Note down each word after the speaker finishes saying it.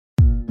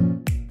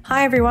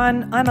Hi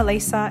everyone, I'm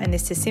Elisa and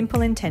this is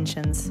Simple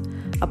Intentions,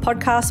 a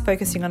podcast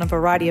focusing on a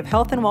variety of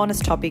health and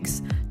wellness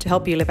topics to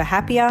help you live a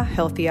happier,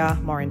 healthier,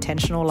 more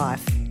intentional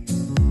life.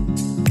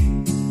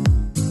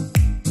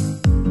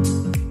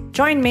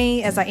 Join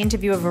me as I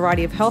interview a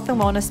variety of health and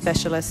wellness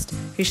specialists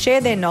who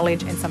share their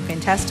knowledge and some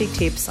fantastic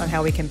tips on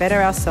how we can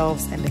better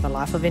ourselves and live a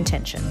life of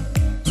intention.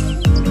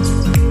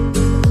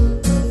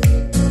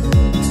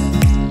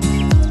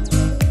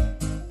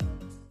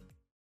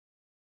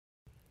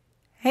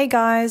 Hey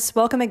guys,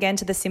 welcome again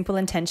to the Simple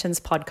Intentions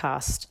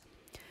podcast.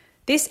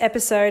 This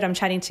episode I'm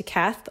chatting to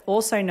Kath,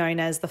 also known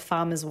as the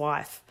Farmer's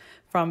Wife,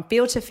 from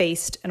Field to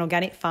Feast, an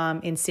organic farm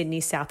in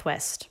Sydney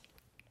southwest.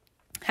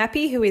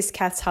 Happy, who is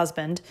Kath's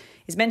husband,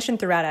 is mentioned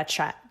throughout our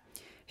chat.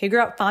 He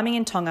grew up farming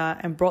in Tonga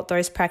and brought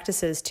those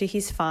practices to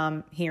his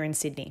farm here in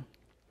Sydney.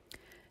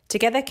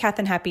 Together, Kath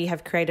and Happy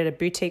have created a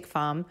boutique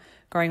farm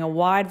growing a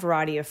wide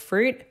variety of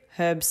fruit,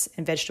 herbs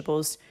and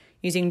vegetables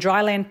using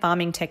dryland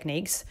farming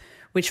techniques,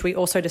 which we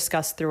also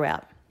discuss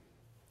throughout.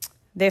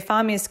 Their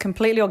farm is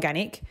completely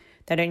organic.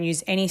 They don't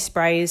use any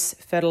sprays,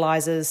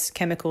 fertilizers,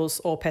 chemicals,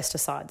 or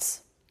pesticides.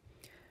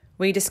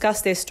 We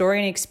discuss their story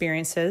and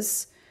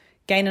experiences,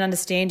 gain an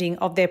understanding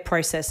of their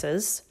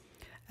processes,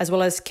 as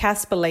well as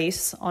Kath's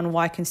beliefs on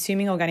why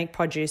consuming organic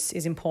produce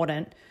is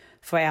important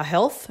for our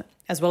health,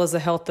 as well as the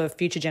health of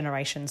future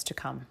generations to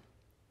come.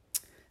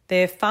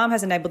 Their farm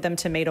has enabled them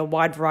to meet a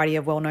wide variety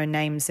of well-known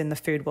names in the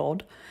food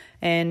world.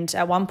 And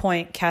at one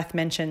point, Kath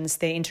mentions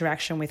their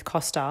interaction with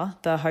Costa,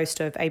 the host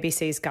of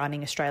ABC's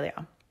Gardening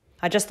Australia.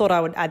 I just thought I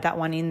would add that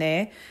one in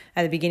there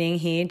at the beginning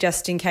here,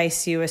 just in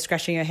case you were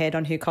scratching your head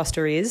on who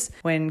Costa is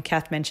when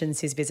Kath mentions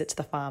his visit to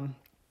the farm.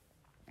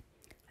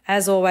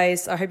 As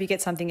always, I hope you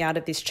get something out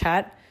of this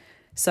chat.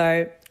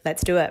 So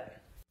let's do it.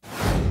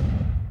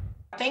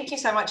 Thank you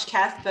so much,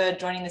 Kath, for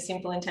joining the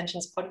Simple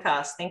Intentions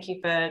podcast. Thank you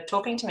for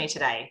talking to me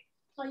today.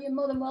 Oh, you're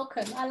more than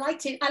welcome. I like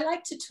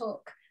to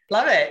talk.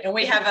 Love it. And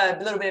we have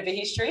a little bit of a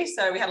history.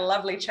 So we had a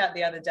lovely chat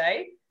the other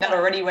day. That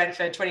already went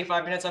for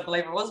 25 minutes, I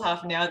believe it was,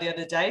 half an hour the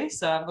other day.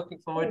 So I'm looking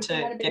forward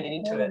to getting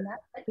into it.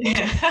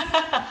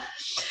 Yeah.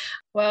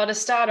 Well, to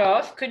start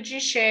off, could you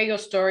share your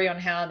story on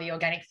how the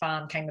organic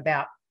farm came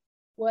about?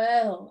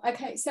 Well,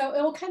 okay. So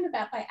it all came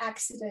about by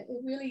accident.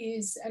 It really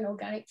is an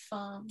organic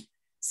farm.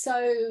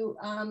 So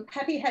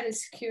Happy had a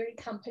security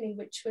company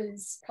which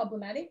was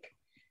problematic,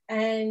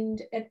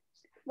 and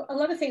a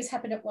lot of things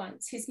happened at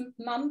once. His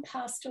mum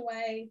passed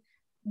away.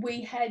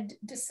 We had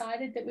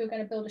decided that we were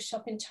going to build a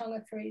shop in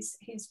Tonga for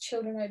his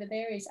children over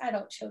there, his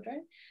adult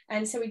children.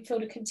 And so we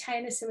filled a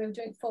container. So we were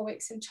doing 4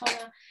 weeks in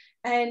Tonga.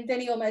 And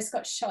then he almost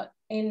got shot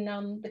in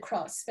the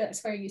Cross.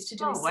 That's where he used to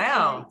do his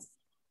wow. securities.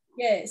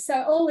 Yeah,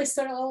 so all this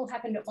sort of all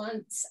happened at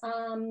once.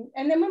 And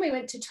then when we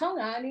went to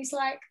Tonga, and he's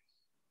like,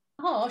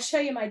 oh, I'll show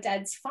you my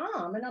dad's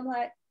farm. And I'm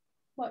like,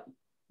 what?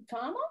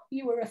 Farmer?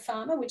 You were a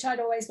farmer, which I'd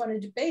always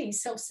wanted to be,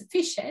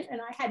 self-sufficient, and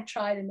I had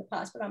tried in the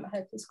past, but I'm a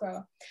hopeless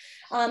grower.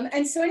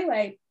 And so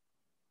anyway,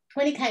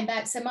 when he came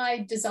back, so my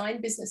design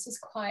business was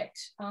quite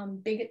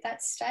big at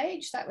that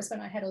stage. That was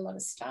when I had a lot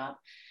of staff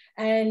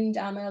and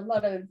a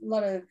lot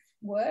of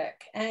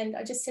work. And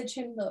I just said to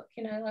him, look,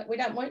 like, we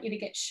don't want you to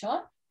get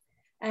shot.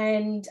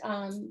 And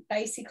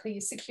basically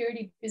a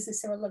security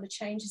business, there were a lot of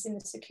changes in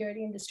the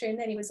security industry. And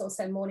then he was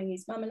also mourning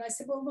his mum. And I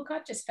said, well, look,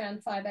 I've just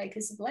found 5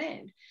 acres of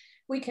land.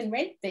 We can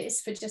rent this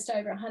for just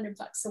over $100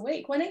 a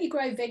week. Why don't you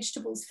grow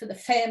vegetables for the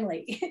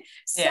family?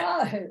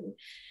 Yeah. So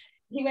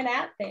he went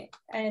out there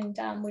and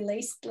we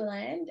leased the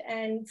land.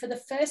 And for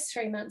the first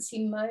 3 months,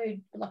 he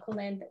mowed the local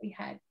land that we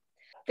had.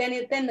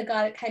 Then the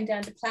guy that came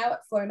down to plough it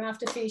for him,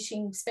 after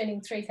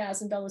spending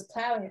 $3,000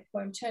 ploughing it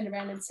for him, turned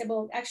around and said,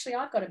 well, actually,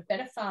 I've got a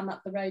better farm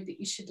up the road that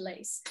you should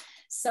lease.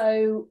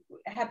 So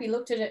Happy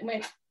looked at it and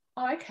went,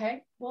 oh,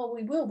 okay, well,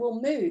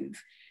 we'll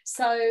move.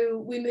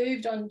 So we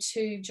moved on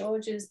to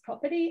George's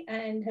property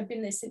and have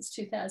been there since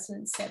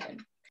 2007.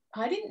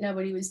 I didn't know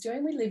what he was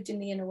doing. We lived in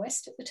the inner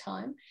west at the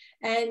time.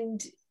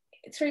 And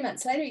 3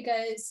 months later, he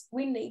goes,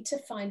 we need to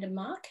find a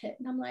market.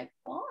 And I'm like,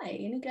 why?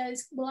 And he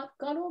goes, well,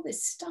 I've got all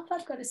this stuff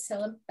I've got to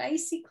sell. And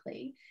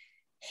basically,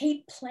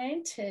 he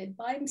planted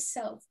by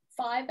himself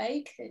 5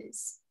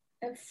 acres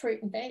of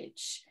fruit and veg.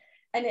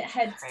 And it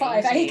had Crazy.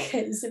 5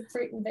 acres of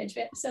fruit and veg.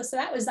 So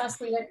that was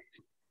us. We went,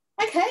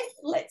 okay,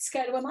 let's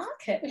go to a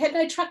market. We had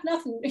no truck,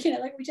 nothing,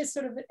 like we just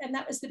sort of, and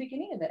that was the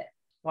beginning of it.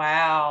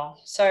 Wow.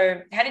 So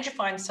how did you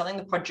find selling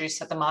the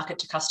produce at the market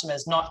to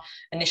customers, not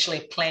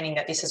initially planning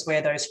that this is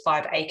where those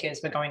 5 acres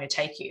were going to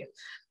take you?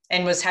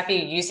 And was Happy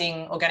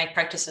using organic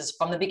practices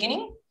from the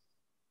beginning?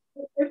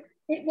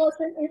 It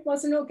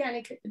wasn't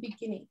organic at the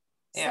beginning.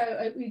 Yeah.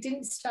 So we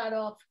didn't start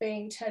off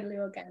being totally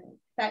organic.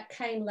 That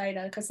came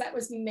later, because that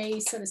was me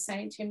sort of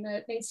saying to him that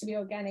it needs to be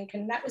organic.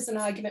 And that was an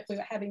argument we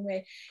were having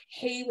where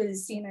he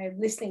was,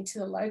 listening to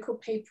the local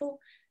people.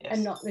 Yes.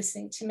 And not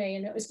listening to me.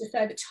 And it was just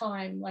over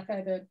time, like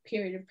over a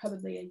period of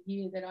probably a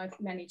year, that I've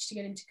managed to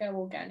get him to go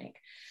organic.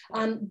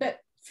 But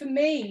for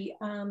me,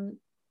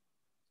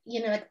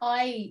 like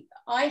I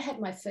had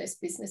my first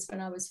business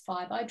when I was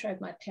 5. I drove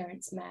my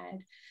parents mad,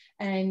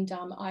 and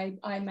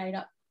I made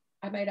up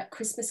I made up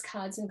Christmas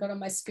cards and got on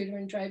my scooter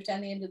and drove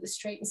down the end of the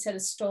street and set a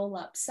stall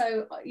up.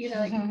 So,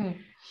 like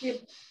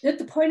at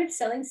the point of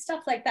selling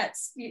stuff, like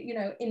that's,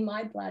 in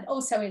my blood,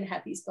 also in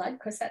Happy's blood,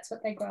 because that's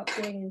what they grow up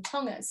doing in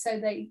Tonga. So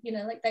they,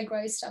 like they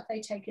grow stuff,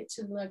 they take it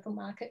to the local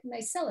market and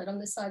they sell it on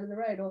the side of the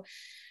road.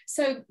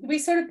 So we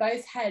sort of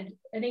both had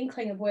an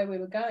inkling of where we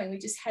were going. We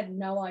just had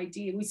no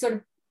idea. We sort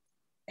of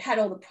had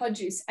all the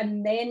produce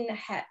and then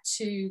had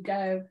to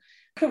go,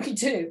 what do we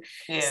do?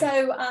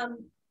 Yeah.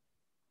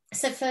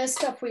 So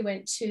first off, we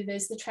went to,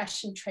 there's the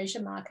Trash and Treasure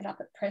Market up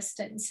at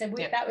Preston. So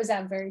that was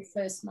our very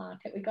first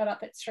market. We got up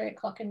at 3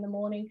 o'clock in the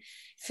morning,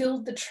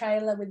 filled the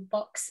trailer with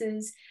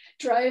boxes,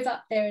 drove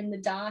up there in the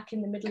dark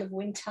in the middle of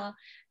winter,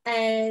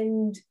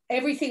 and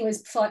everything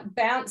was like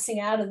bouncing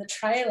out of the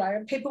trailer.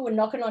 And people were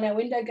knocking on our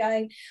window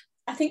going,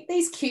 I think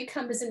these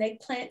cucumbers and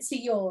eggplants are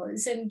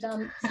yours. And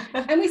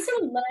we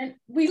sort of learned.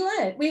 We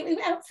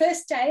our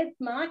first day at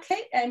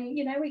market, and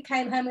we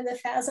came home with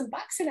 $1,000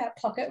 in our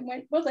pocket and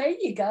went, well, there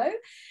you go.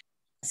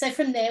 So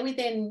from there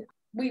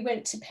we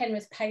went to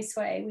Penrith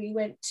Paceway. We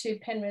went to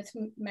Penrith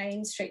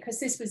Main Street, because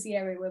this was the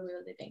area where we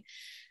were living.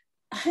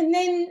 And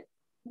then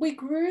we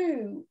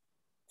grew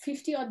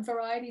 50 odd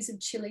varieties of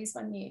chilies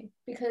one year,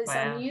 because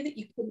I knew that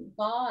you couldn't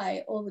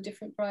buy all the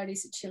different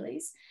varieties of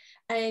chilies,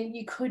 and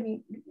you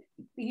couldn't.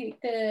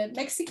 The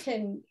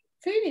Mexican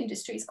food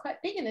industry is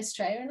quite big in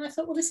Australia, and I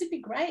thought, well, this would be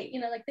great.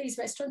 Like these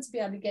restaurants would be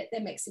able to get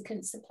their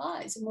Mexican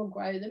supplies, and we'll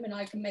grow them, and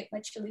I can make my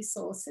chili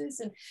sauces,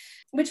 and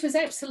which was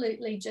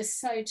absolutely just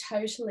so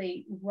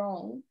totally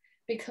wrong,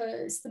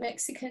 because the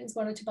Mexicans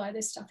wanted to buy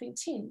their stuff in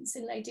tins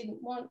and they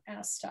didn't want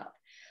our stuff.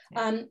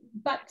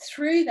 But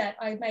through that,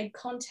 I made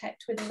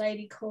contact with a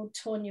lady called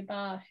Tonya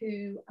Barr,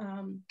 who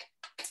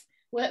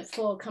worked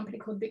for a company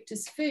called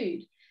Victor's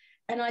Food.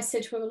 And I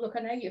said to her, well, look, I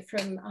know you're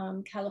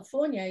from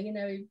California,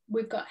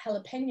 we've got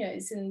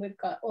jalapenos and we've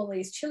got all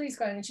these chilies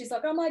growing. And she's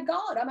like, oh my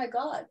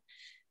God.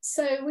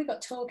 So we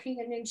got talking,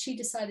 and then she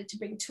decided to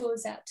bring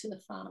tours out to the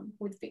farm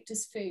with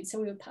Victor's Food.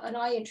 So and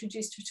I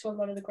introduced her to a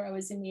lot of the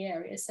growers in the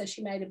area. So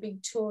she made a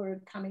big tour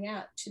of coming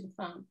out to the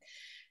farm.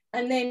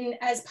 And then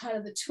as part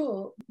of the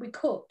tour, we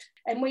cooked,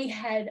 and we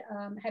had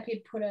Happy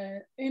had put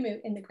a umu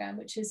in the ground,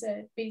 which is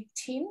a big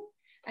tin,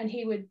 and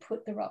he would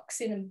put the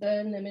rocks in and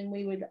burn them,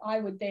 and I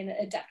would then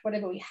adapt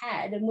whatever we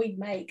had, and we'd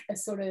make a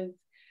sort of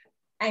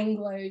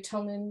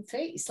Anglo-Tongan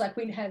feast. Like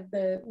we'd have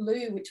the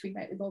loo, which we'd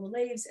make with all the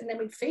leaves, and then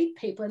we'd feed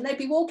people, and they'd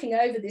be walking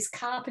over this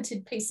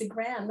carpeted piece of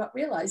ground, not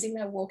realising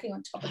they were walking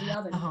on top of the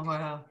oven. Oh,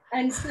 wow.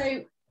 And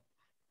so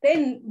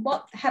then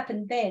what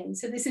happened then,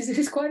 so this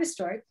is quite a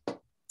story.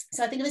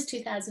 So I think it was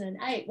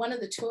 2008, one of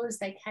the tours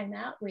they came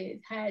out with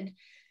had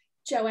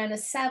Joanna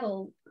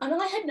Saville, and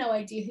I had no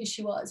idea who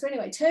she was. But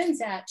anyway,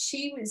 turns out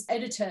she was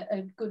editor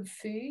of Good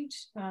Food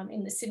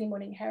in the Sydney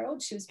Morning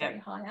Herald. She was very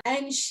high up.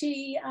 And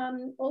she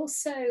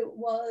also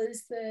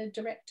was the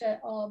director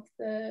of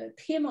the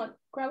Pyrmont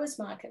Growers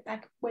Market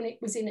back when it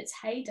was in its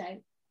heyday.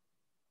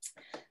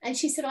 And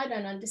she said, I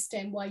don't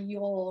understand why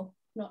you're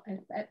not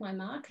at my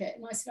market.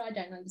 And I said, I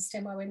don't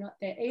understand why we're not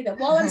there either.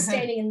 While I'm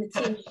standing in the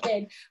tin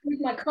shed with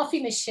my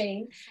coffee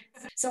machine,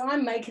 so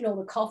I'm making all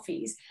the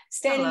coffees,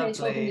 standing there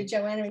talking to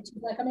Joanna, and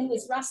she's like, I'm in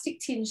this rustic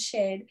tin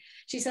shed.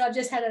 She said, I've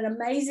just had an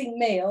amazing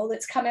meal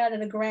that's come out of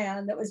the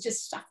ground that was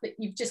just stuff that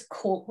you've just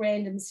caught,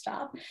 random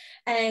stuff,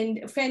 and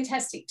a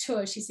fantastic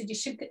tour. She said, you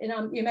should, and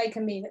you're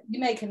making me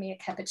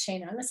a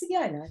cappuccino. And I said,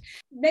 yeah, I know.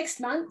 Next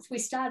month we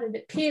started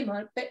at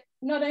Pyrmont, but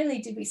not only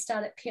did we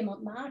start at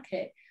Pyrmont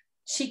Market,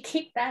 she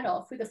kicked that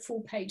off with a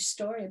full-page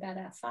story about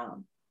our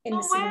farm in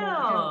the Sydney Morning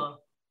Herald.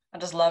 I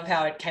just love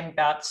how it came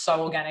about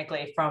so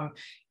organically from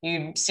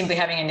you simply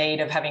having a need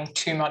of having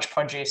too much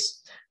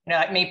produce.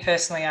 Like me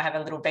personally, I have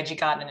a little veggie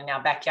garden in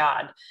our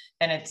backyard,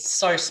 and it's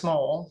so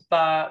small,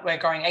 but we're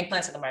growing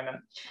eggplants at the moment,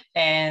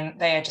 and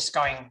they are just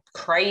going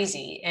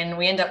crazy. And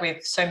we end up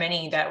with so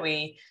many that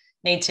we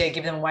need to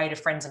give them away to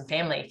friends and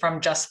family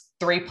from just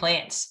 3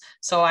 plants.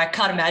 So I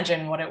can't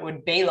imagine what it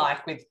would be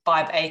like with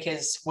 5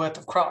 acres worth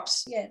of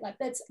crops. Yeah, like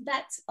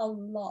that's a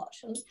lot.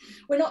 And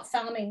we're not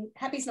farming,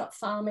 Happy's not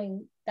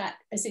farming that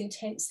as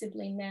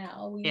intensively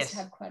now. We used to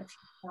have quite a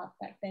few staff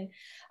back then.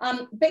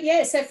 But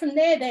yeah, so from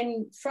there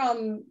then,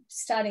 from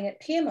starting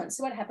at Pyrmont,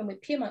 so what happened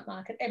with Pyrmont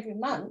Market, every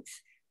month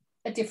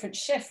a different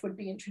chef would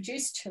be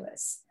introduced to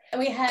us. And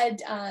we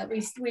had,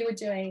 we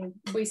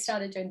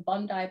started doing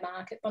Bondi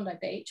Market, Bondi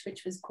Beach,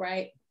 which was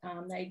great.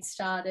 They'd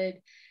started,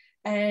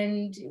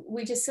 and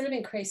we just sort of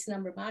increased the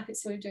number of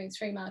markets. So we were doing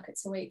 3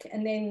 markets a week.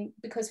 And then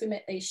because we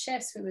met these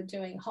chefs, we were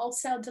doing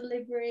wholesale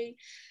delivery.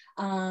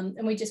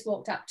 And we just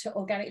walked up to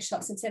organic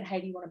shops and said,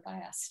 hey, do you want to buy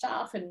our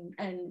stuff?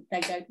 And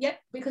they go, yep,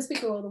 because we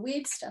grew all the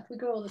weird stuff. We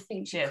grew all the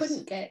things you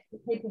couldn't get.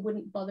 People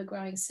wouldn't bother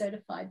growing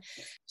certified.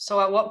 So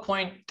at what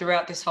point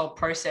throughout this whole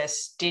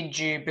process did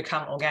you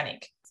become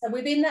organic? So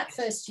within that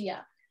first year,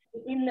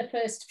 in the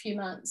first few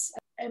months,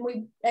 and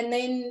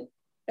then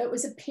it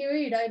was a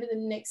period over the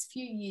next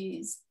few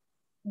years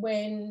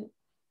when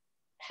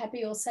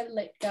Happy also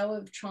let go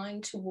of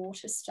trying to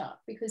water stuff,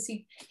 because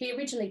he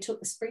originally took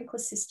the sprinkler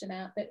system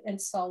out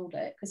and sold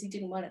it because he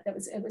didn't want it.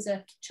 It was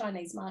a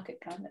Chinese market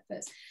garden at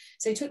first.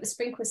 So he took the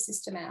sprinkler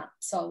system out,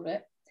 sold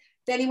it.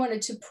 Then he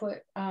wanted to put,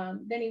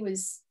 then he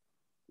was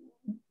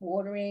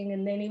watering,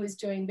 and then he was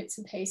doing bits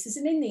and pieces,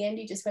 and in the end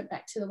he just went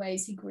back to the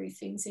ways he grew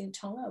things in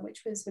Tonga,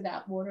 which was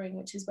without watering,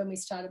 which is when we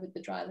started with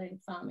the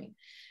dryland farming,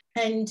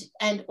 and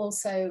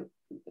also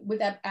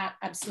without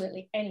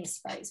absolutely any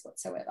sprays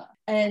whatsoever.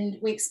 And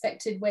we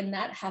expected, when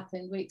that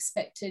happened, we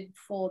expected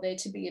for there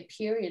to be a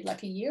period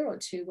like a year or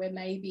two where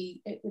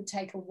maybe it would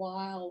take a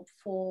while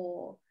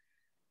for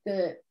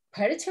the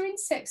predator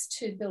insects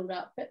to build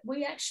up, but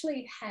we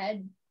actually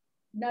had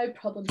no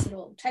problems at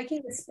all.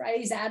 Taking the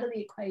sprays out of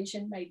the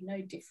equation made no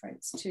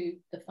difference to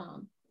the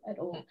farm at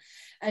all.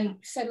 And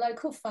so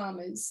local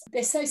farmers,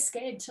 they're so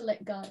scared to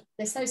let go.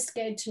 They're so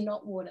scared to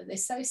not water. They're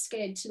so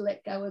scared to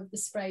let go of the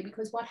spray,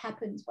 because what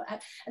happens?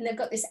 And they've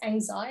got this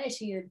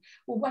anxiety of,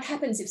 well, what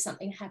happens if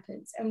something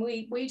happens? And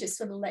we just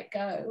sort of let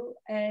go,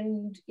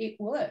 and it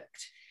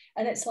worked.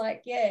 And it's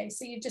like, yeah,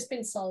 so you've just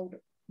been sold,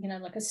 you know,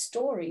 like a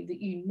story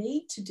that you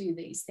need to do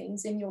these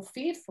things, and you're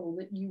fearful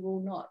that you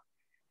will not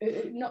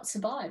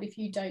survive if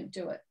you don't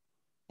do it.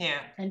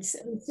 Yeah. And so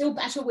we still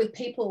battle with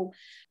people.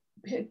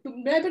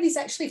 Nobody's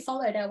actually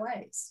followed our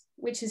ways,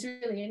 which is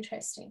really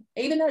interesting.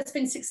 Even though it's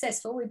been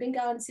successful, we've been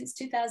going since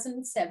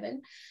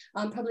 2007,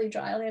 probably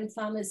dryland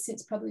farmers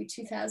since probably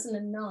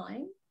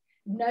 2009.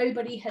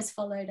 Nobody has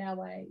followed our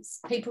ways.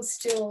 People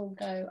still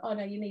go, oh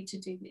no, you need to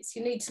do this.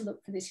 You need to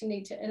look for this. You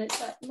need to, and it's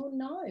like, well,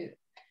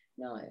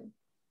 no.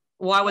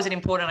 Why was it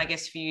important, I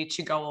guess, for you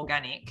to go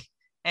organic?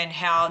 And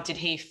how did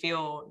he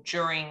feel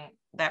during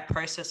that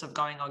process of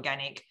going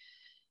organic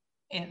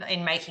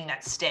in making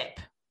that step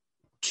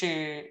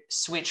to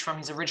switch from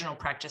his original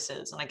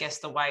practices, and I guess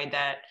the way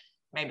that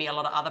maybe a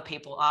lot of other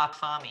people are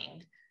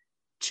farming,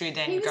 to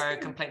then go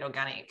complete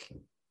organic?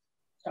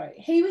 Sorry,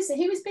 he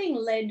was being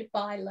led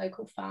by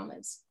local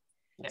farmers.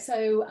 Yeah.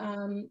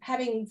 So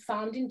having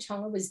farmed in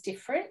Tonga was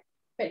different,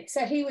 but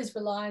so he was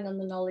relying on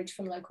the knowledge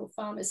from local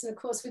farmers. And of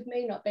course, with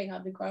me not being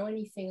able to grow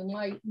anything,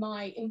 and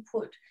my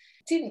input,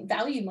 didn't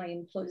value my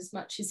input as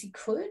much as he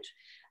could.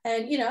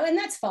 And, you know, and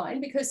that's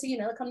fine, because, you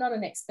know, like, I'm not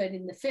an expert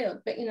in the field,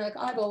 but, you know, like,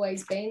 I've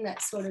always been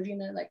that sort of, you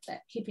know, like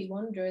that hippie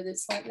wanderer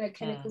that's like, no,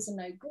 chemicals are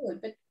no good.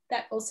 But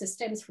that also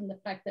stems from the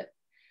fact that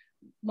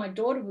my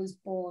daughter was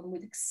born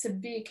with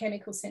severe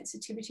chemical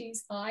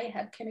sensitivities. I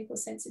have chemical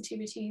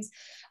sensitivities.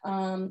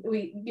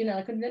 We, you know,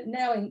 like,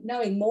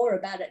 knowing more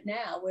about it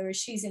now, whereas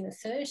she's in her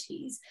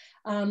 30s,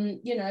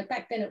 you know,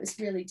 back then it was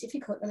really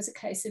difficult. It was a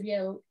case of,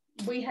 yeah,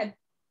 we had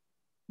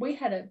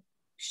a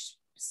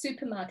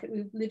supermarket.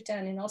 We lived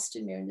down in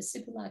Austinmere, in the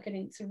supermarket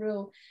in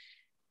Thurrool.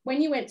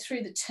 When you went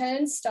through the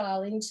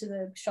turnstile into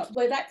the shop,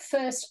 where that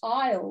first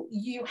aisle,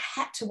 you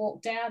had to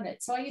walk down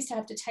it. So I used to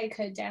have to take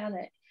her down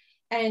it,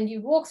 and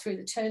you walk through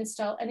the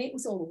turnstile, and it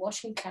was all the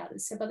washing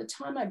powders. So by the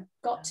time I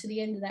got to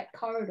the end of that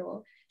corridor,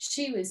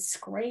 she was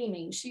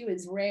screaming, she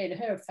was red,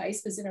 her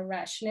face was in a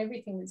rash, and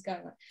everything was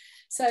going on.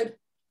 So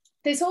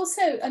there's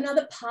also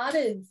another part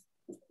of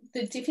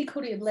the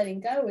difficulty of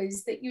letting go,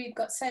 is that you've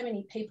got so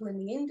many people in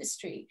the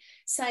industry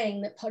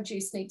saying that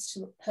produce needs to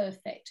look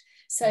perfect.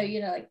 So,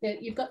 you know, like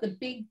you've got the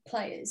big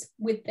players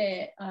with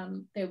their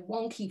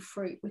wonky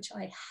fruit, which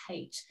I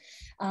hate,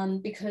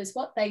 because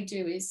what they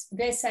do is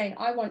they're saying,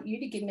 I want you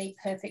to give me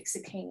perfect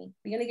zucchini.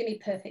 You're going to give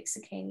me perfect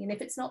zucchini. And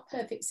if it's not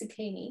perfect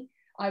zucchini,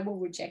 I will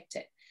reject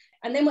it.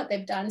 And then what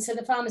they've done, so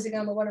the farmers are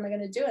going, well, what am I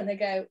going to do? And they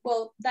go,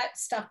 well, that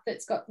stuff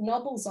that's got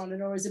knobbles on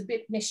it or is a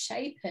bit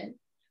misshapen,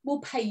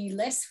 we'll pay you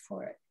less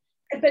for it.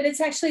 But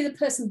it's actually the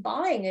person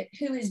buying it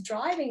who is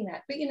driving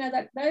that. But, you know,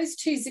 that those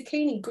two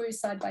zucchini grew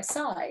side by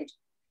side,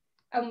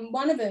 and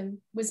one of them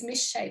was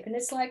misshapen.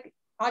 It's like,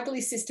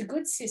 ugly sister,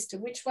 good sister,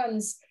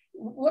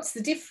 what's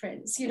the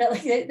difference? You know,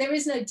 like there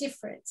is no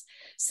difference.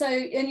 So,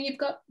 and you've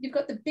got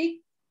the big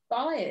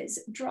buyers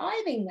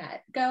driving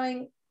that,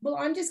 going, well,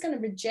 I'm just going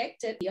to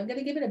reject it. I'm going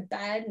to give it a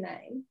bad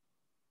name,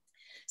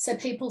 so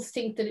people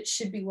think that it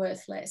should be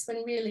worth less,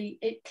 when really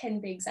it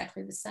can be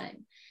exactly the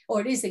same,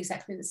 or it is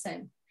exactly the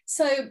same.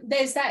 So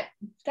there's that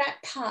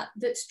part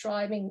that's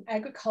driving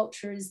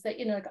agriculture, is that,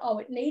 you know, like, oh,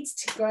 it needs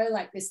to grow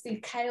like this. The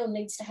kale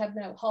needs to have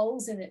no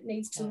holes in it. It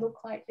needs to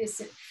look like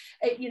this.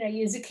 You know,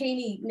 your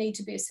zucchini need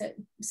to be a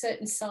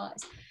certain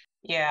size.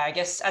 Yeah, I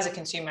guess as a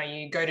consumer,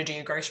 you go to do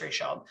your grocery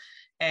shop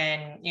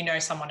and you know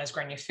someone has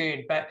grown your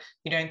food, but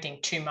you don't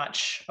think too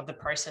much of the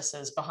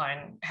processes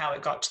behind how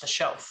it got to the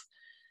shelf.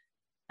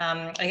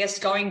 I guess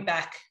going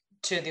back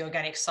to the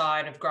organic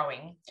side of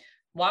growing,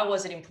 why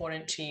was it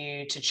important to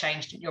you to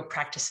change your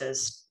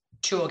practices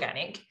to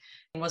organic?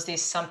 And was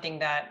this something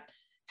that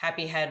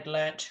Happy had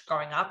learnt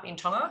growing up in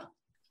Tonga?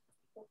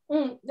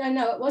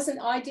 No, it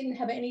wasn't. I didn't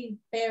have any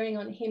bearing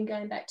on him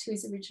going back to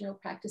his original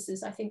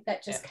practices. I think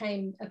that just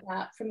came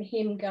about from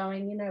him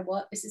going, you know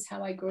what, this is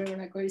how I grew,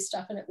 and I grew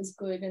stuff and it was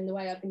good, and the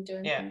way I've been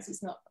doing things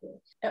is not good.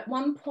 At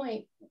one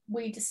point,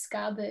 we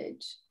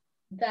discovered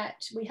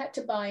that we had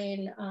to buy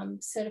in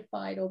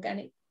certified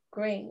organic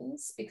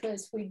greens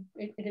because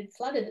it had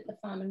flooded at the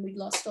farm and we'd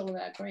lost all of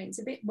our greens,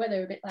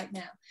 weather a bit like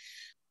now.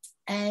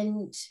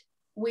 And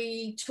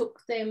we took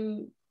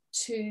them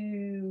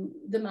to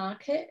the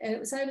market, and it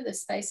was over the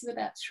space of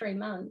about 3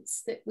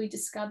 months that we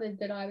discovered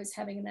that I was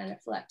having an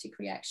anaphylactic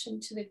reaction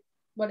to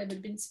whatever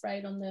had been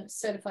sprayed on the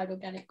certified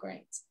organic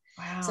greens.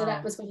 Wow. So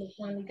that was when we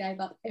finally gave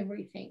up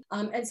everything.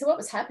 And so what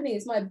was happening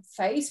is my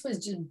face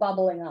was just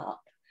bubbling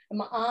up and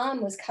my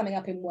arm was coming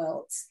up in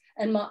welts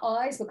and my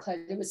eyes were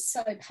closed. It was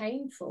so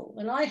painful.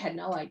 And I had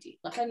no idea.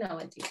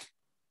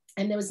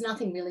 And there was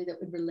nothing really that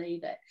would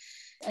relieve it.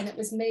 And it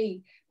was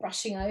me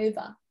brushing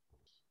over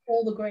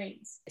all the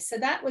greens. So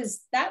that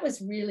was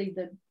really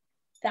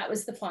that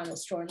was the final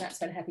straw. And that's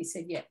when Happy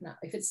said, yeah, no,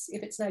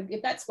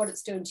 if that's what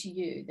it's doing to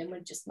you, then we're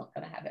just not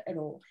going to have it at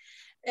all.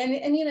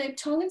 And you know,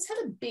 Tongans have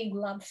a big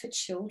love for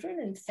children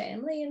and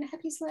family, and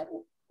Happy's like,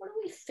 well, what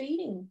are we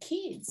feeding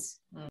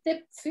kids? Their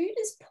food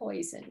is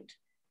poisoned,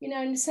 you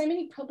know, and so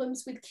many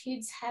problems with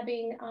kids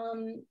having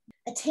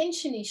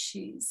attention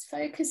issues,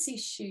 focus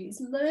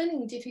issues,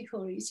 learning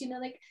difficulties, you know,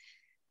 like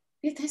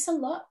there's a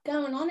lot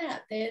going on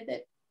out there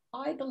that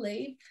I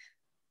believe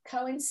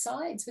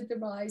coincides with the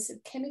rise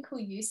of chemical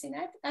use in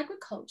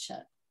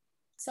agriculture.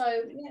 So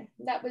yeah,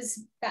 that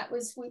was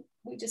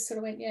we just sort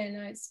of went, yeah,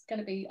 no, it's going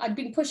to be, I'd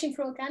been pushing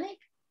for organic.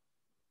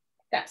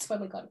 That's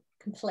when we got it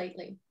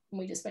completely. And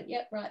we just went,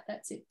 yep, right,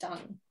 that's it,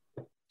 done.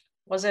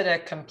 Was it a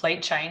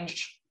complete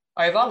change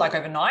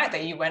overnight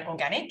that you went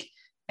organic?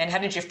 And how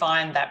did you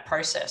find that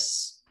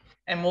process?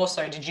 And more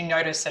so, did you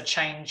notice a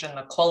change in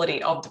the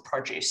quality of the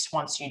produce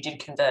once you did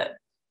convert?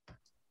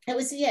 It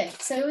was, yeah.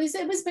 So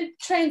it was a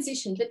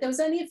transition, but there was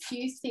only a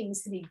few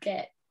things that he'd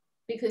get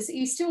because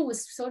he still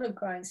was sort of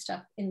growing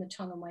stuff in the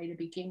Tongan way to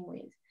begin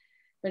with.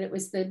 But it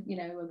was the, you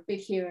know, a bit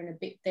here and a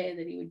bit there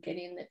that he would get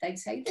in that they'd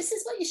say, this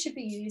is what you should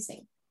be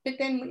using. But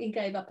then he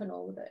gave up on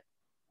all of it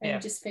and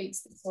just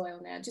feeds the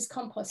soil now, just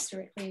composts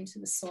directly into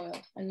the soil.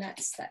 And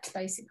that's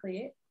basically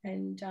it.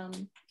 And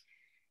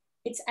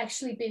it's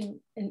actually been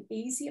an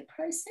easier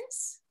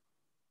process.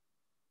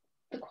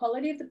 The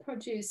quality of the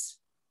produce,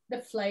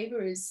 the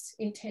flavour is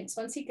intense.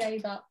 Once he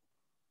gave up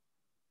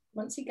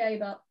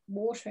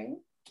watering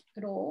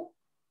at all,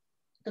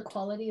 the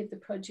quality of the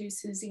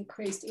produce has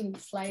increased in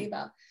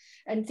flavour,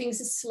 and things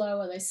are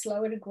slower. They're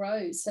slower to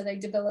grow, so they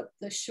develop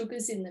the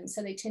sugars in them,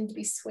 so they tend to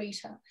be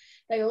sweeter.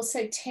 They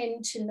also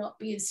tend to not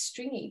be as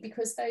stringy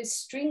because those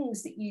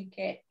strings that you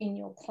get in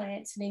your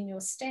plants and in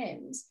your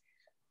stems,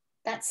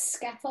 that's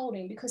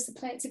scaffolding because the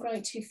plants are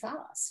growing too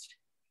fast.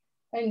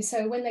 And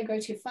so when they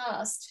grow too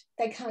fast,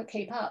 they can't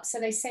keep up. So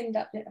they send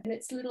up, and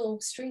it's little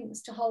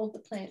strings to hold the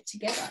plant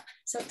together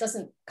so it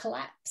doesn't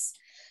collapse.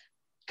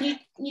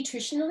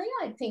 Nutritionally,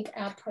 I think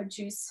our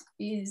produce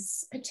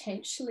is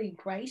potentially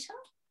greater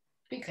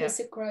because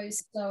it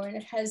grows slower and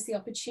it has the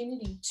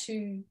opportunity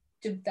to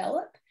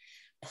develop.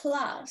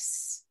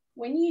 Plus,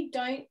 when you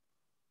don't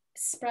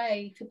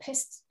spray for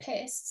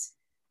pests,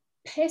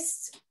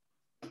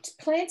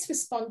 plants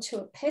respond to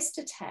a pest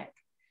attack.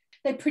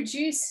 They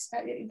produce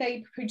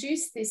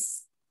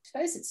this, I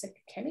suppose it's a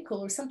chemical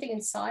or something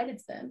inside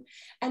of them,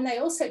 and they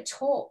also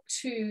talk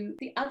to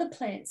the other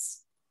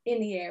plants in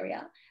the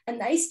area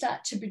and they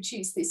start to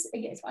produce this,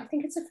 yes, I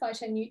think it's a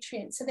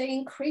phytonutrient. So they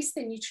increase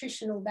their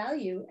nutritional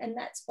value, and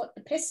that's what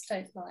the pests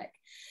don't like.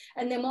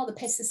 And then while the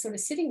pests are sort of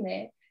sitting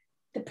there,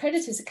 the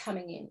predators are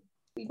coming in.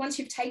 Once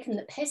you've taken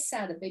the pests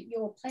out of it,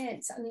 your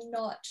plants are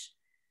not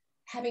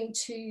having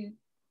to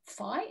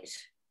fight.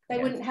 They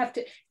wouldn't have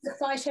to, the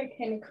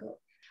phytochemical.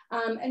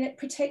 And it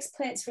protects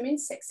plants from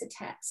insects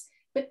attacks,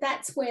 but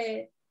that's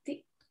where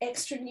the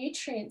extra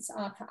nutrients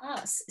are for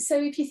us. So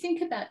if you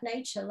think about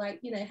nature, like,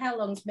 you know, how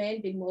long's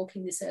man been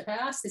walking this earth? I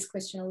ask this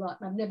question a lot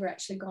and I've never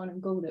actually gone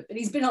and Googled it, but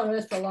he's been on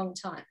earth for a long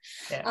time.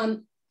 Yeah.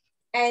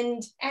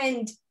 And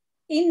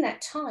in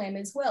that time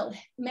as well,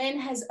 man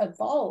has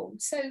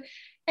evolved. So,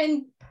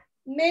 and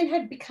men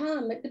had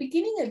become, at the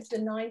beginning of the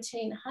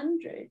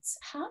 1900s,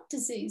 heart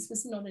disease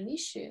was not an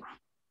issue.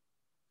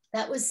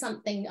 That was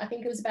something, I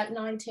think it was about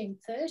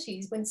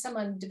 1930s when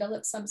someone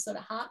developed some sort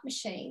of heart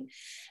machine,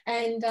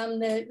 and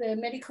the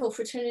medical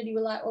fraternity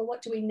were like, well,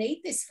 what do we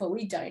need this for?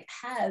 We don't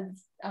have,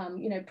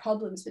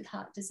 problems with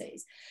heart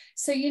disease.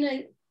 So,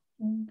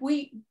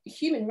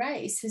 human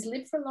race has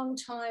lived for a long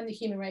time. The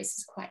human race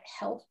is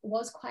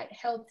was quite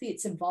healthy.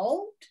 It's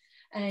evolved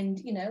and,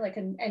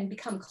 and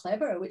become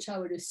cleverer, which I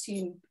would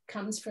assume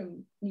comes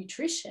from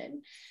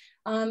nutrition.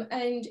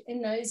 And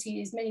in those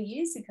years, many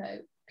years ago,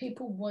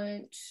 people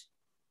weren't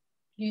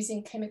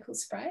using chemical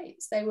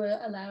sprays. They were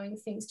allowing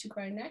things to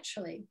grow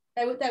naturally.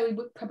 They were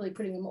probably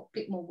putting a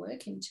bit more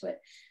work into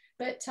it.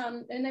 But,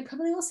 and they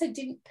probably also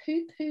didn't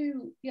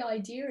poo-poo the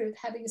idea of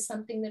having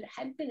something that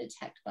had been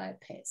attacked by a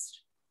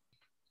pest.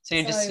 So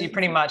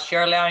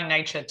you're allowing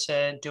nature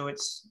to do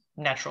its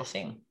natural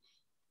thing,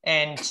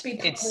 and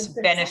it's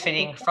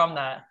benefiting from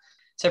that.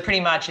 So pretty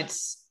much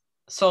it's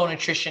soil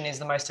nutrition is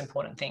the most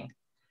important thing.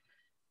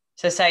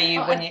 So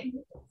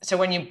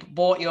when you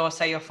bought your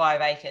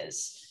 5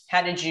 acres,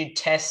 how did you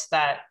test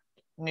that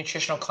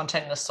nutritional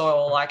content in the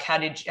soil? Like,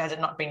 has it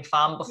not been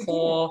farmed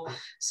before?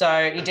 So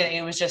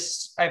it was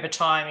just over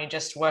time, you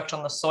just worked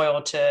on the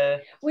soil to.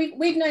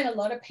 We've known a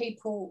lot of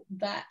people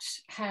that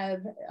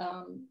have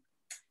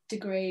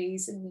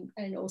degrees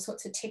and all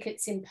sorts of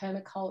tickets in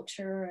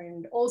permaculture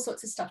and all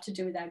sorts of stuff to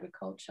do with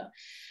agriculture.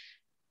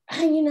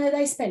 And, you know,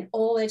 they spend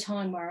all their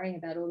time worrying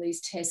about all these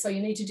tests. So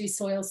you need to do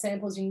soil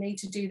samples, you need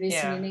to do this,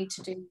 and you need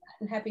to do that.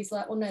 And Happy's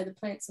like, well, no, the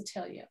plants will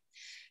tell you.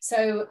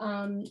 So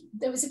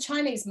there was a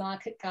Chinese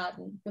market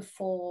garden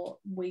before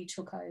we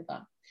took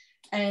over.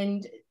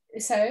 And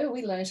so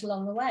we learned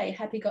along the way.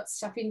 Happy got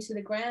stuff into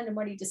the ground, and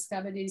what he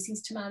discovered is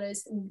his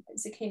tomatoes and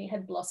zucchini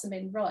had blossom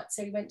end rot.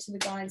 So he went to the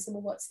guy and said,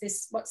 well, what's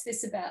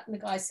this about? And the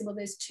guy said, well,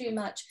 there's too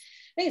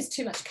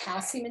much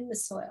calcium in the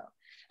soil.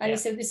 And he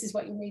said, this is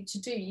what you need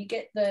to do. You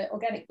get the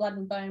organic blood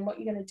and bone. What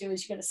you're going to do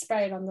is you're going to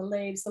spray it on the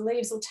leaves. The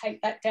leaves will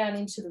take that down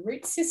into the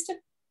root system,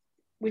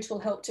 which will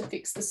help to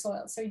fix the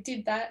soil. So he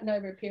did that, and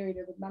over a period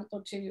of a month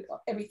or two,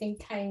 everything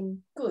came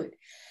good.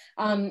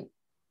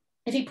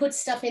 If he puts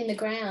stuff in the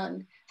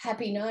ground,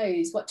 Happy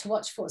knows what to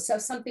watch for. So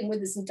if something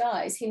withers and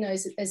dies, he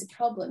knows that there's a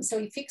problem. So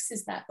he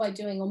fixes that by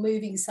doing or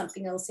moving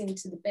something else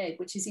into the bed,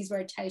 which is his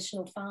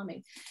rotational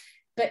farming.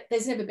 But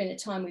there's never been a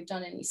time we've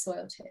done any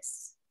soil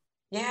tests.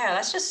 Yeah,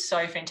 that's just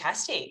so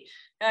fantastic.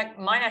 Like,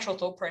 my natural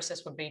thought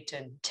process would be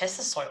to test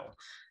the soil.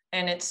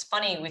 And it's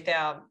funny with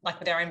our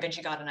own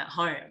veggie garden at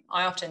home,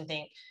 I often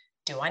think,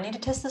 do I need to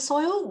test the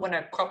soil when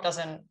a crop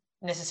doesn't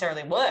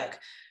necessarily work?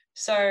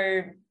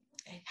 So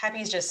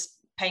Happy's just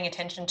paying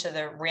attention to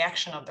the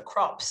reaction of the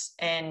crops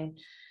and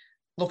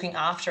looking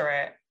after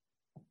it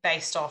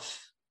based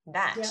off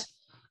that. Yeah.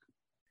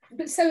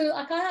 But so,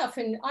 like,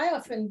 I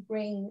often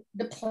bring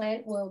the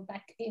plant world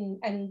back in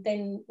and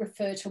then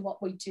refer to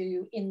what we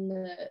do in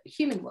the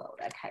human world.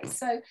 Okay,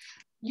 so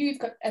you've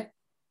got a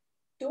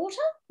daughter,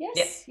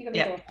 yes? Yep. You've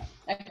got a daughter.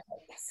 Okay.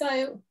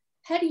 So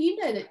how do you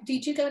know that?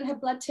 Did you go and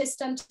have blood tests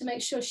done to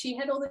make sure she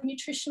had all the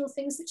nutritional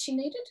things that she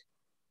needed?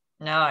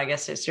 No, I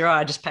guess it's you're right.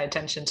 I just pay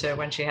attention to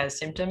when she has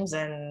symptoms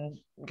and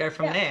go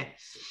from there.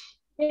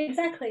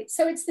 Exactly.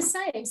 So it's the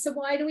same. So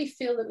why do we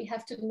feel that we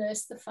have to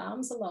nurse the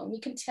farms along?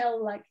 You can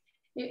tell, like,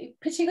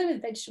 particularly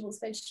with vegetables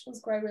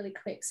grow really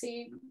quick. So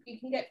you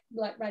can get,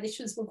 like,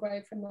 radishes will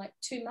grow from like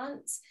 2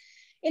 months.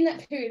 In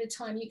that period of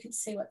time, you can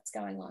see what's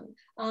going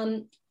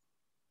on.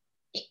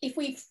 If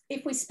we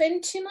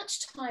spend too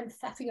much time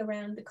faffing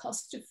around, the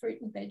cost of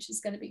fruit and veg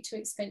is going to be too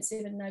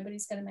expensive and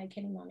nobody's going to make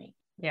any money.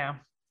 Yeah.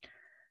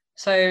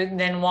 So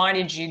then why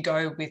did you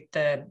go with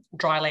the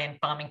dryland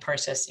farming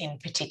process in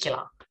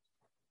particular?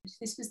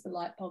 This was the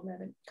light bulb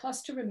moment.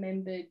 Costa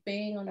remembered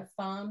being on a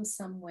farm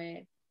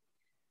somewhere,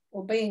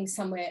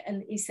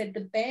 and he said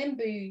the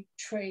bamboo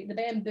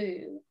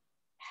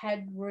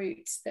had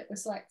roots that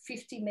was like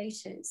 50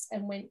 meters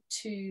and went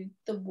to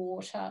the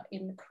water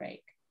in the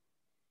creek.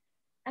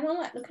 And I'm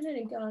like looking at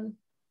him going,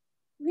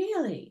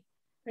 really?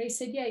 And he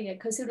said, yeah,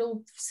 because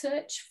it'll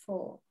search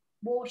for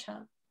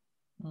water.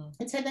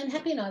 And so then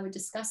Happy and I were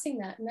discussing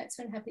that, and that's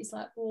when Happy's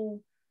like, well,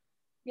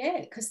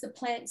 yeah, because the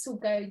plants will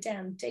go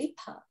down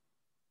deeper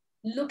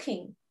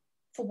looking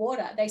for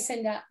water. They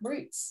send out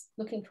roots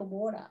looking for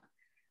water.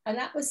 And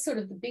that was sort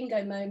of the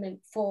bingo moment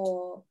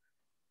for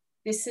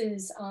this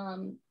is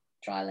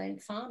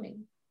dryland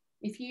farming.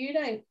 If you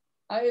don't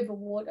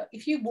overwater,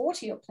 if you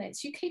water your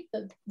plants, you keep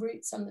the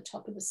roots on the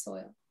top of the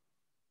soil.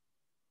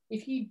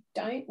 If you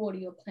don't water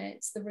your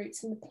plants, the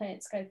roots and the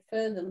plants go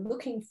further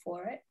looking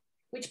for it,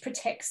 which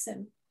protects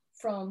them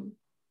from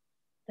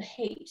the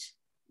heat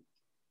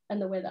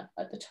and the weather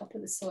at the top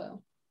of the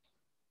soil.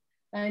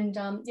 And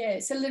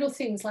so little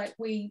things like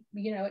we,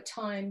 at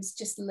times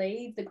just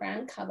leave the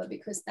ground cover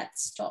because that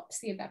stops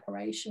the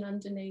evaporation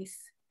underneath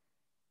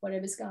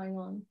whatever's going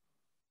on.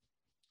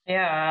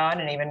 Yeah, I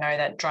didn't even know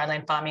that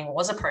dryland farming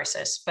was a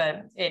process,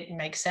 but it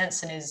makes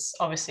sense and is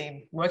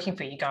obviously working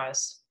for you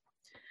guys.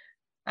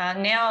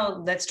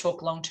 Now let's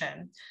talk long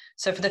term.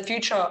 So for the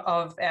future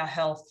of our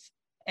health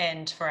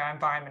and for our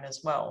environment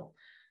as well,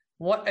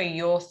 what are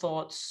your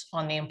thoughts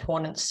on the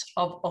importance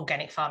of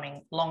organic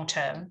farming long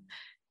term?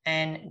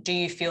 And do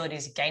you feel it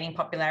is gaining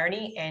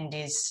popularity and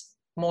is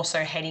more so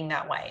heading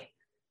that way?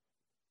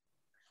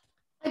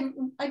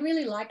 I'd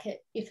really like it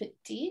if it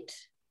did.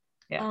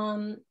 Yeah.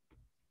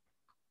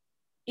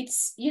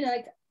 It's,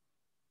 like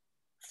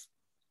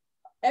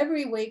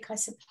every week, I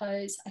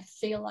suppose, I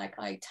feel like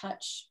I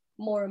touch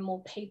more and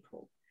more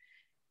people.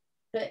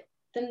 But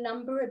the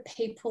number of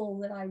people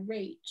that I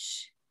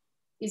reach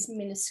is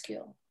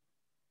minuscule.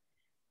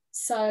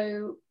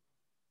 So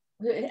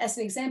as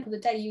an example, the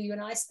day you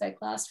and I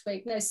spoke last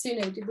week, no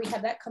sooner did we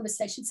have that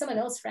conversation, someone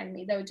else rang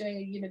me. They were doing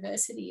a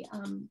university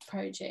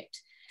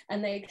project,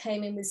 and they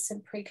came in with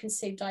some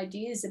preconceived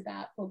ideas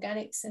about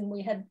organics, and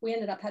we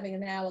ended up having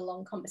an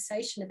hour-long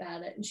conversation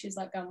about it. And she was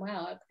like, "Oh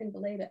wow, I couldn't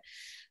believe it."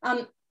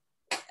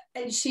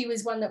 And she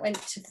was one that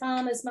went to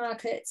farmers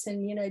markets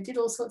and did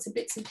all sorts of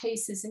bits and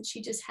pieces, and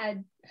she just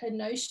had her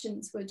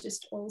notions were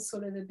just all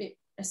sort of a bit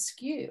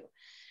askew.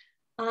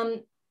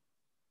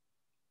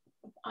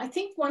 I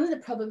think one of the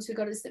problems we've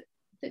got is that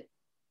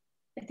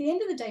at the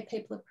end of the day,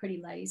 people are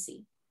pretty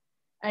lazy.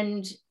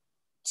 And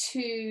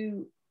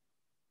to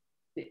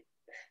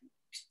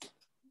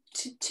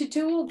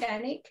do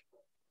organic,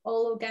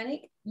 all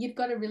organic, you've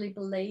got to really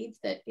believe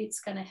that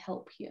it's going to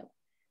help you.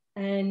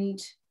 And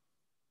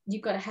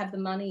you've got to have the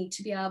money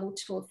to be able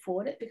to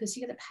afford it, because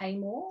you're going to pay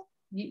more.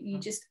 You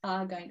just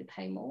are going to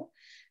pay more.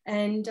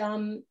 And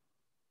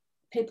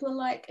people are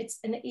like, it's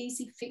an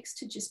easy fix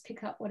to just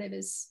pick up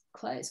whatever's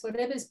close,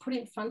 whatever's put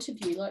in front of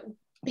you. Like,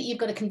 but you've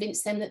got to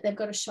convince them that they've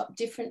got to shop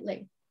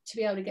differently to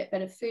be able to get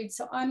better food.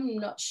 So I'm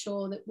not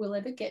sure that we'll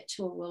ever get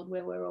to a world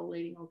where we're all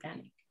eating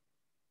organic.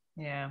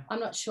 Yeah. I'm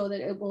not sure that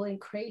it will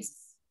increase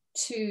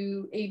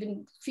to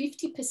even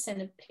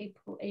 50% of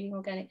people eating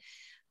organic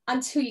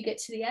until you get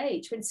to the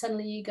age when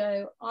suddenly you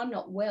go, I'm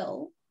not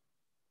well,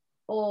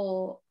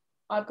 or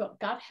I've got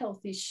gut health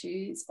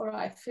issues, or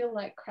I feel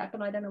like crap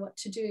and I don't know what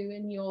to do.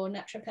 And your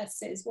naturopath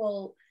says,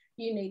 well,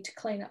 you need to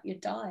clean up your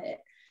diet.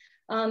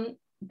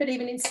 But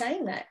even in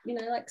saying that, you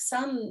know, like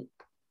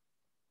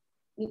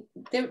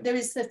there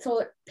is the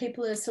thought,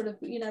 people are sort of,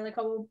 you know, like,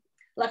 oh,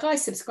 like I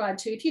subscribe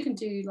to, if you can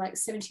do like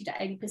 70 to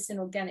 80%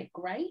 organic,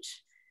 great.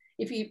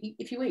 If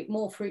you eat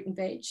more fruit and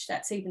veg,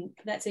 that's even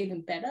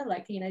better.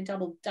 Like, you know,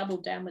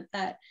 double down with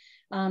that.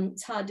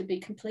 It's hard to be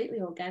completely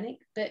organic,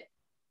 but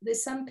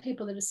there's some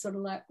people that are sort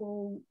of like,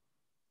 well,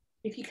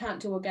 if you can't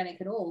do organic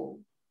at all,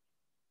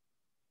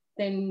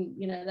 then,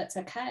 you know, that's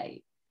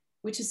okay,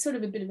 which is sort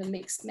of a bit of a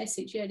mixed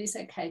message. Yeah, it is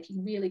okay if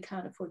you really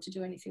can't afford to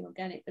do anything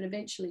organic, but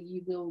eventually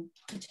you will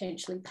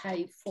potentially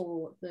pay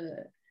for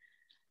the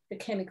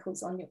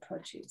chemicals on your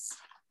produce.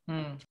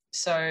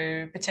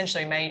 So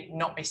potentially may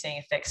not be seeing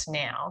effects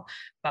now,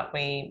 but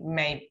we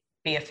may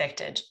be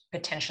affected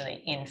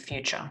potentially in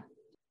future.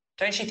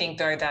 Don't you think,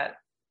 though, that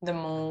the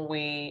more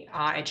we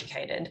are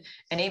educated,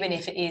 and even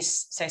if it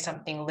is, say,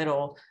 something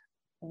little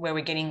where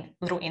we're getting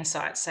little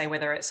insights, say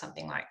whether it's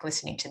something like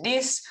listening to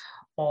this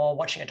or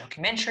watching a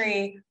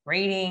documentary,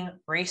 reading,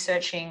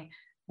 researching,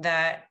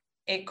 that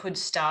it could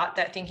start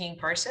that thinking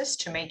process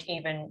to make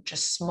even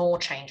just small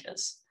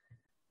changes?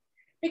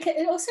 Because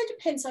it also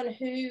depends on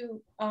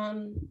who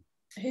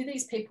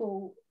these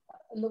people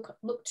look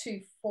to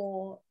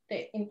for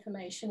their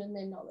information and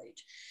their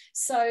knowledge.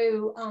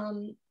 So,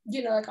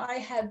 you know, like I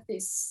have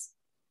this,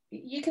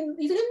 you can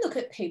look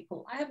at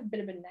people. I have a bit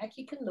of a knack.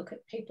 You can look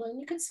at people and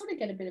you can sort of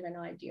get a bit of an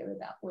idea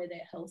about where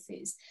their health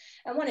is.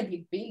 And one of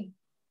your big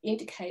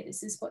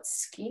indicators is what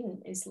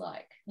skin is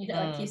like, you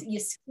know, like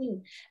your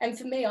skin. And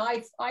for me,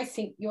 I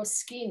think your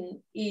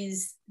skin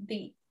is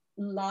the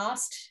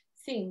last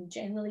thing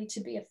generally to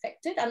be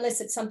affected,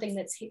 unless it's something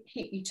that's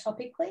hit you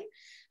topically.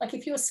 Like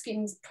if your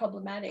skin's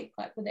problematic,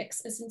 like with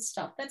eczemas and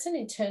stuff, that's an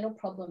internal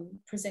problem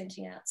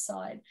presenting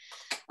outside.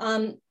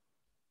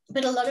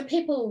 But a lot of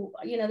people,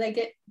 you know, they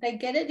get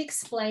it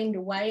explained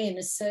away in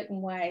a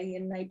certain way,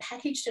 and they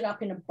packaged it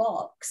up in a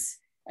box.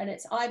 And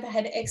it's, I've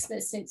had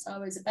eczema since I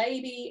was a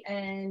baby,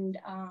 and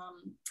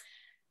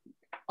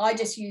I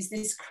just use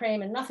this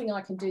cream and nothing I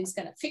can do is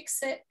going to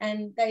fix it.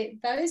 And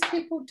those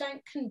people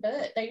don't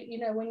convert. They, you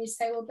know, when you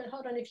say, well, but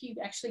hold on, if you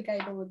actually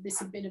gave all of this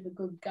a bit of a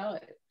good go.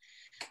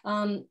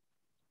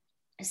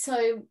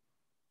 So,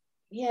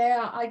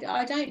 yeah,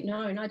 I don't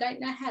know. And I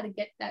don't know how to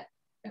get that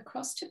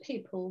across to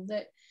people,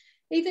 that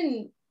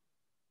even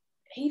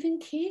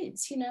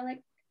kids, you know,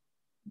 like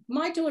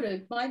my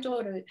daughter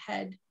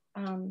had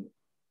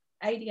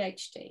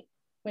ADHD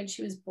when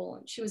she was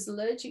born. She was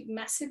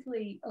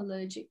massively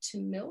allergic to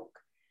milk.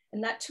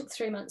 And that took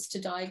 3 months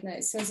to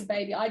diagnose. So as a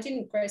baby, I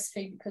didn't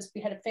breastfeed because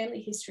we had a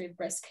family history of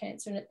breast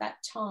cancer. And at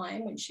that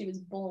time, when she was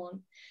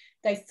born,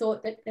 they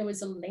thought that there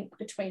was a link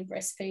between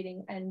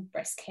breastfeeding and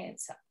breast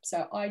cancer.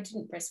 So I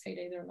didn't breastfeed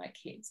either of my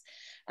kids.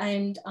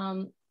 And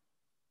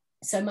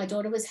so my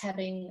daughter was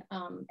having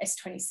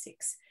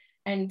S26.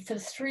 And for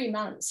 3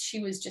 months, she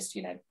was just,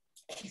 you know,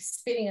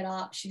 spitting it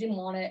up. She didn't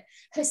want it.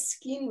 Her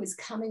skin was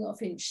coming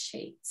off in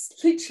sheets,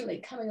 literally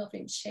coming off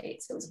in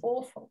sheets. It was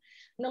awful.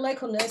 And the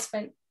local nurse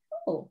went,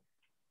 oh,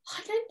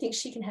 I don't think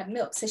she can have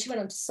milk. So she went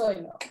on to soy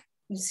milk.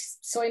 And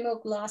soy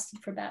milk lasted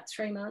for about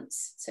 3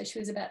 months. So she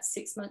was about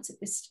 6 months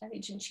at this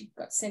stage, and she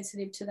got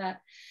sensitive to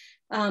that.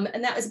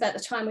 And that was about the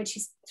time when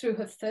she threw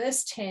her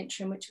first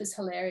tantrum, which was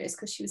hilarious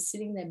because she was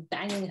sitting there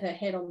banging her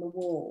head on the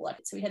wall.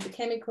 So we had the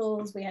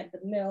chemicals, we had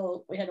the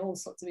milk, we had all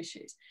sorts of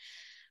issues.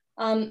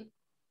 When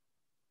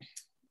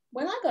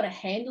I got a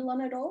handle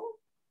on it all,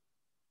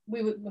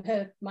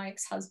 my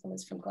ex-husband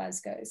was from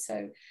Glasgow.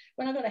 So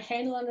when I got a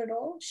handle on it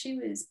all, she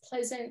was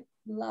pleasant,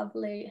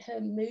 lovely.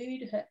 Her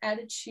mood, her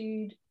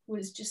attitude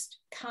was just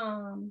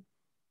calm.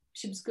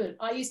 She was good.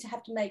 I used to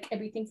have to make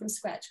everything from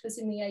scratch because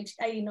in the age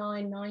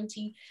 89,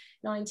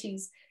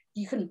 90s,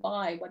 you couldn't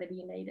buy whatever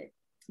you needed.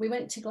 We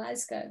went to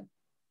Glasgow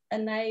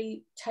and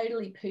they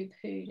totally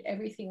poo-pooed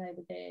everything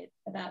over there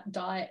about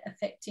diet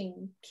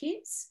affecting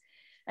kids.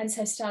 And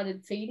so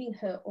started feeding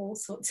her all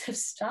sorts of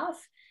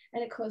stuff.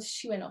 And of course,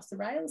 she went off the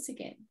rails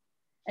again.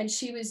 And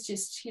she was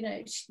just, you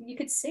know, you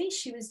could see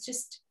she was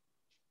just,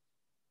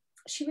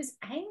 she was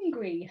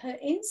angry. Her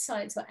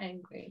insides were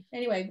angry.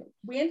 Anyway,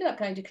 we ended up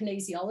going to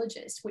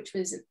kinesiologists, which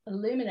was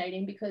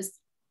illuminating because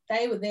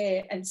they were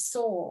there and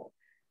saw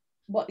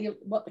what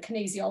the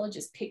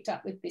kinesiologist picked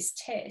up with this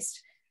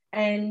test.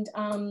 And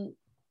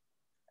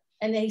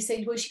then he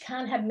said, well, she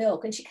can't have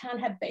milk and she can't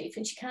have beef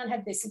and she can't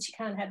have this and she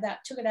can't have that.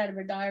 Took it out of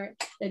her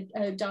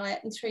diet,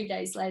 and 3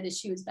 days later,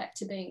 she was back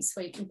to being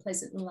sweet and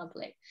pleasant and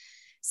lovely.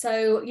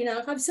 So, you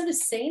know, I've sort of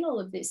seen all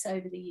of this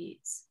over the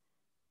years,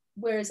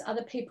 whereas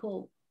other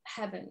people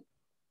haven't.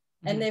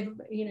 And they've,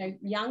 you know,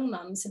 young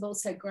mums have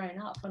also grown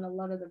up on a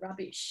lot of the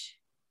rubbish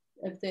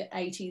of the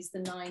 80s,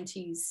 the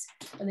 90s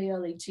and the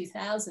early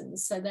 2000s.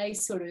 So they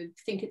sort of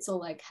think it's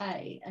all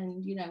okay.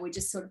 And, you know, we're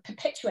just sort of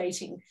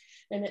perpetuating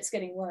and it's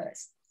getting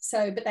worse.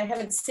 So, but they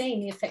haven't seen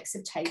the effects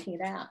of taking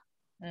it out.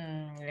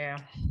 Yeah.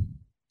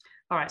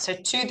 All right. So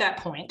to that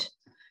point,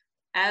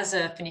 as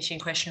a finishing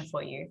question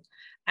for you,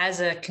 as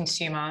a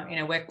consumer, you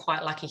know, we're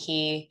quite lucky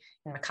here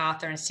in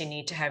Macarthur and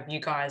Sydney to have you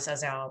guys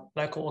as our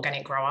local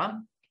organic grower.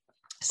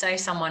 Say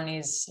someone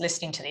is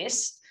listening to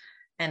this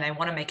and they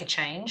want to make a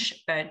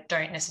change, but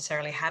don't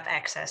necessarily have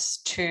access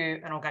to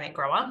an organic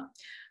grower.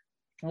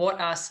 What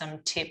are some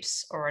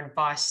tips or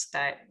advice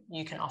that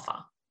you can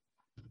offer?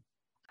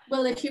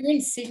 Well, if you're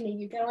in Sydney,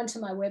 you go onto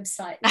my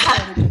website and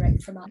order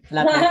direct from us.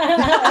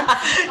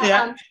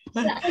 Yeah.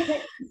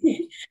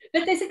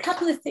 But there's a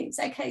couple of things.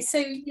 Okay, so,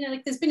 you know,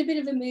 like there's been a bit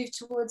of a move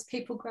towards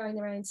people growing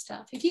their own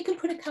stuff. If you can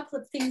put a couple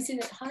of things in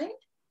at home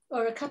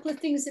or a couple of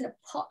things in a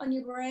pot on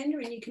your veranda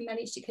and you can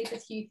manage to keep a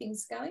few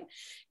things going,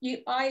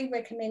 I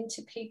recommend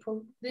to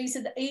people, these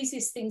are the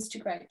easiest things to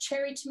grow: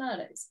 cherry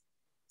tomatoes,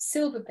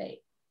 silver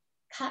beet,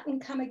 cut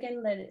and come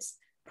again lettuce.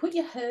 Put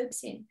your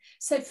herbs in.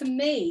 So for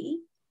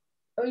me,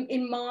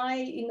 in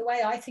the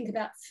way I think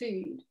about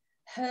food,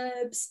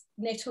 herbs,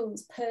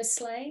 nettles,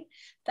 purslane,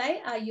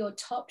 they are your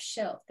top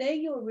shelf. They're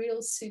your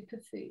real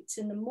superfoods.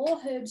 And the more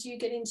herbs you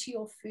get into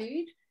your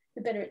food,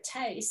 the better it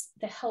tastes,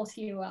 the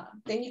healthier you are.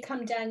 Then you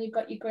come down, you've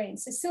got your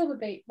greens. So silver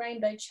beet,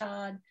 rainbow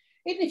chard,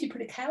 even if you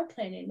put a kale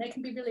plant in, they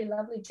can be really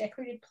lovely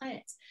decorative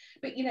plants.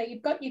 But, you know,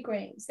 you've got your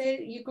greens.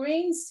 Your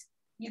greens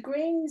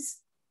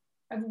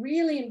are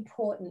really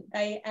important.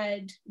 They're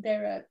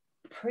a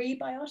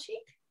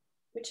prebiotic,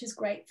 which is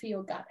great for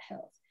your gut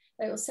health.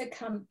 They also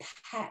come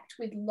packed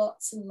with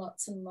lots and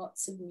lots and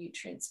lots of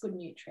nutrients, good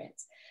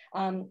nutrients.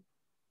 And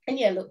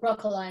yeah, look,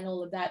 broccoli and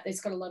all of that,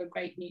 there's got a lot of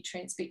great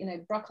nutrients, but, you know,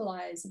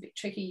 broccoli is a bit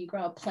tricky. You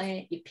grow a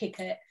plant, you pick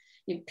it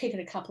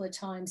a couple of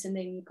times, and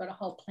then you've got a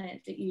whole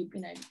plant that you've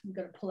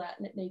got to pull out,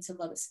 and it needs a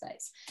lot of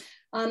space.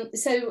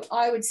 So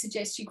I would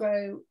suggest you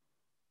grow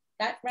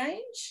that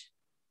range.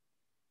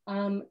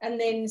 And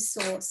then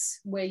source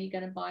where you're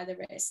going to buy the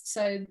rest.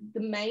 So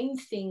the main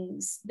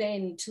things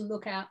then to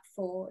look out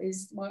for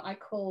is what I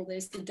call,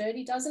 there's the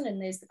dirty dozen and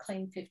there's the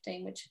clean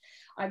 15, which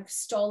I've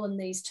stolen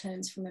these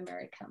terms from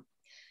America.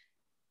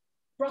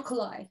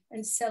 Broccoli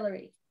and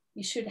celery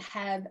you should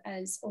have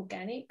as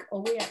organic,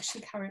 or we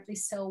actually currently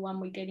sell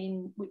one we get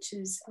in, which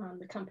is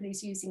the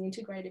company's using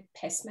integrated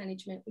pest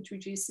management, which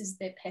reduces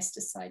their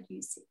pesticide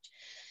usage.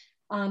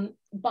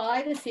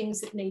 Buy the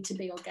things that need to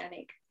be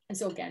organic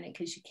as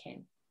you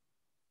can.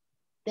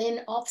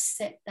 Then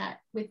offset that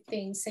with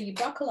things. So your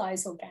broccoli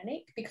is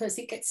organic because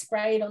it gets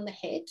sprayed on the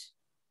head.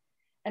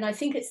 And I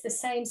think it's the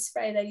same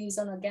spray they use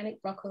on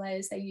organic broccoli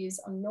as they use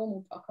on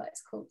normal broccoli.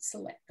 It's called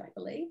Select, I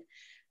believe.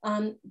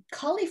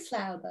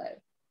 Cauliflower,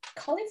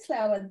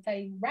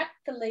 they wrap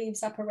the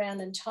leaves up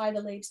around and tie the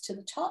leaves to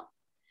the top,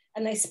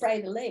 and they spray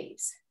the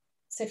leaves.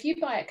 So if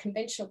you buy a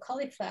conventional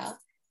cauliflower,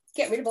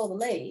 get rid of all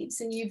the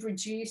leaves and you've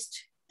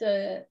reduced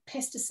the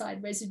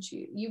pesticide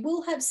residue. You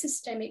will have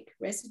systemic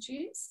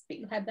residues, but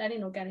you'll have that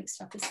in organic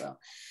stuff as well.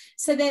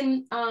 So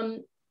then,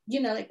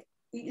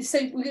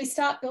 so we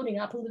start building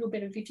up a little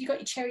bit of, if you've got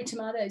your cherry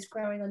tomatoes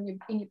growing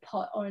in your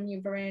pot or in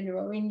your veranda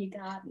or in your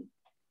garden,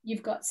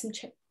 you've got some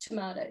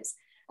tomatoes.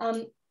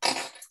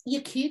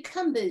 Your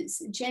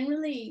cucumbers,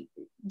 generally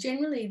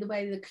the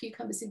way the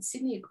cucumbers in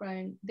Sydney are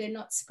grown, they're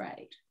not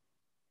sprayed.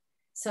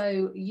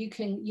 So you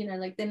can,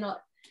 they're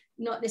not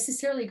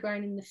necessarily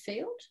grown in the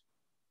field.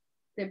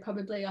 They're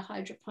probably a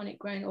hydroponic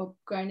grown or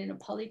grown in a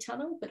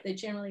polytunnel, but they're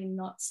generally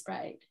not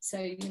sprayed. So,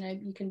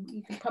 you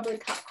can probably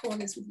cut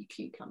corners with your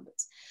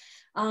cucumbers.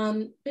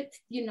 But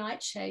your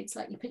nightshades,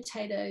 like your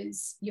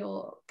potatoes,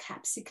 your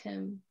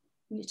capsicum,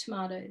 your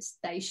tomatoes,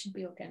 they should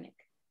be organic.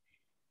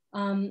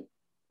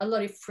 A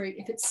lot of fruit,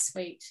 if it's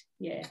sweet,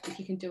 yeah, if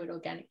you can do it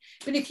organic.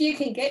 But if you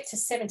can get to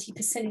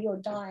 70% of your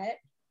diet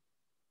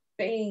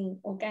being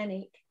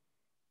organic,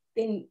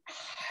 then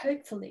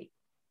hopefully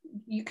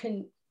you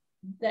can,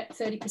 that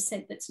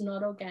 30% that's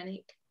not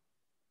organic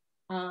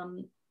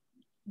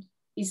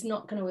is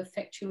not going to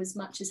affect you as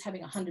much as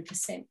having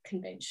 100%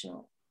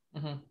 conventional.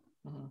 Mm-hmm.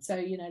 Mm-hmm.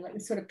 So,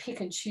 sort of pick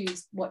and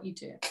choose what you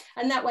do.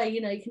 And that way,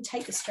 you can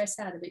take the stress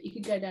out of it. You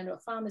can go down to a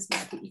farmer's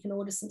market, you can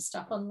order some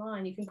stuff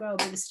online, you can grow a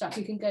bit of stuff,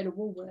 you can go to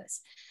Woolworths.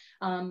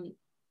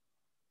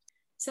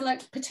 So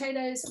like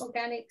potatoes,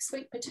 organic,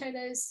 sweet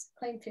potatoes,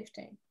 clean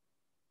 15.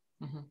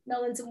 Mm-hmm.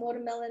 Melons and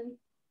watermelon,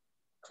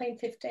 clean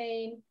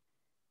 15.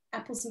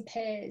 apples and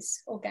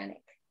pears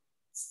organic,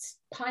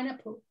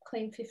 pineapple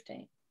clean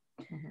 15.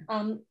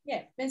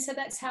 And so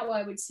that's how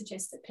I would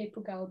suggest that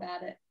people go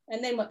about it.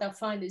 And then what they'll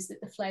find is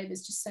that the flavour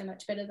is just so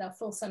much better, they'll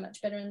feel so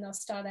much better, and they'll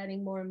start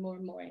adding more and more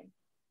and more in.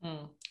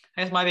 I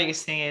guess my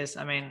biggest thing is,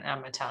 I mean,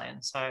 I'm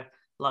Italian, so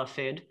love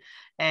food.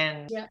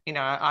 And, you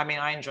know, I mean,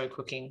 I enjoy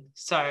cooking.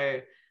 So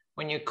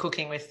when you're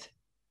cooking with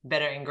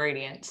better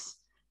ingredients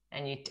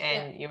and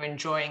you're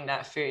enjoying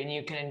that food, and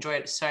you can enjoy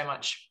it so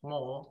much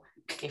more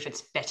if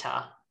it's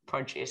better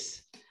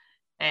produce.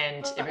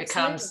 And it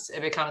becomes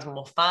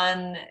more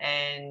fun,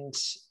 and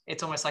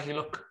it's almost like you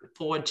look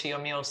forward to your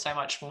meal so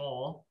much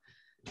more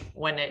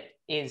when it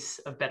is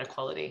of better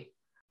quality.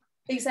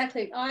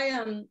 Exactly.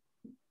 I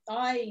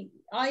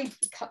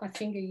cut my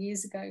finger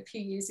a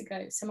few years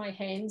ago, so my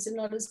hands are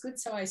not as good.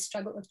 So I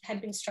had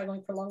been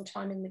struggling for a long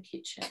time in the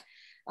kitchen.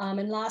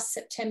 And last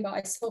September,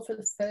 I saw for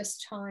the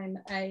first time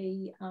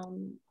a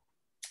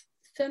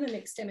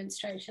Thermomix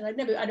demonstration.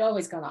 I'd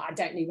always gone, I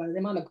don't need one of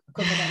them. I'm a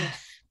cook.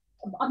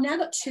 I've now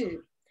got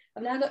two.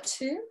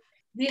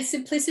 The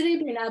simplicity of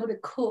being able to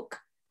cook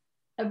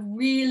a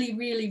really,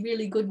 really,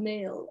 really good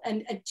meal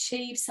and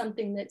achieve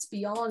something that's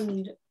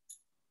beyond,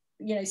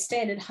 you know,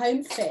 standard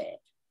home fare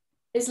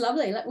is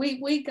lovely. Like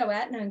we go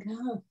out now and go,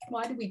 oh,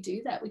 why do we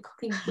do that? We're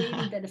cooking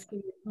really better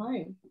food at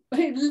home.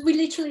 We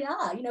literally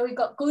are. You know, we've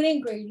got good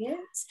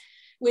ingredients.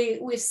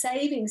 We're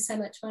saving so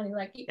much money.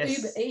 Like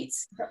Uber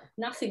Eats,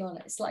 nothing on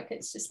it.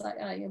 It's just like,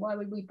 oh yeah, why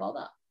would we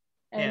bother?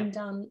 And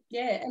and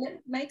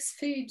it makes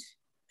food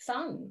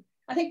fun.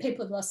 I think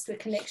people have lost the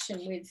connection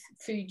with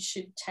food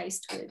should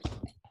taste good.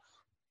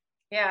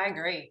 Yeah, I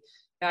agree.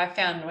 I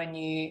found when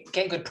you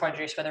get good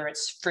produce, whether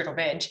it's fruit or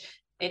veg,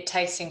 it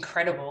tastes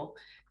incredible,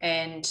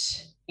 and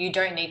you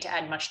don't need to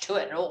add much to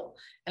it at all.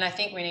 And I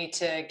think we need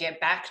to get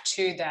back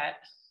to that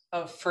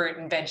of fruit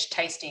and veg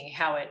tasting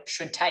how it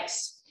should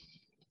taste.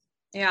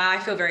 Yeah, I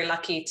feel very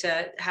lucky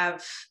to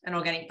have an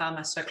organic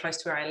farmer so close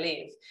to where I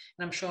live.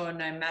 And I'm sure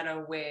no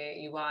matter where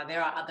you are,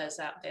 there are others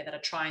out there that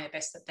are trying the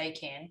best that they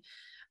can.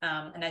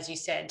 And as you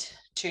said,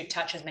 to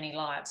touch as many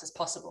lives as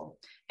possible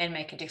and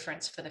make a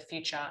difference for the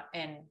future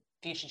and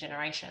future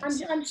generations.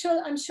 I'm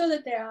sure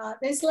that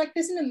there's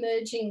an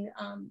emerging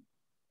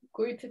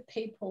group of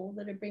people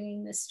that are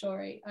bringing this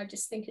story. I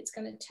just think it's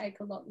going to take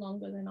a lot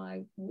longer than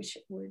I wish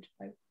it would.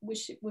 I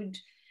wish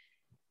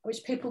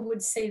people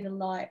would see the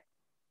light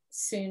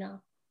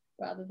sooner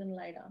rather than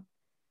later.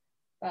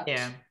 But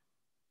Yeah,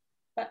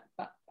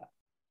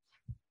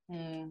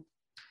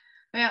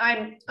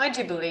 I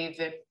do believe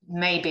it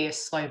may be a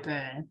slow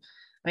burn.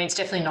 I mean, it's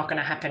definitely not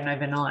going to happen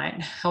overnight.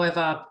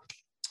 However,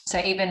 so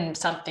even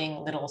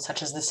something little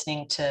such as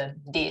listening to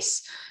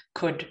this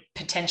could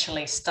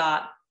potentially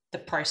start the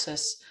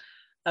process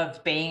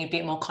of being a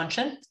bit more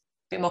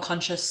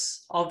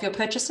conscious of your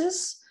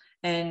purchases.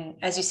 And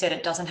as you said,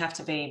 it doesn't have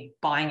to be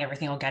buying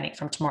everything organic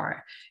from tomorrow.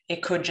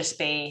 It could just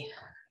be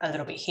a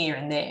little bit here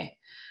and there.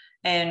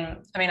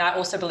 And I mean, I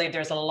also believe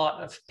there's a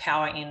lot of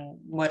power in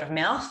word of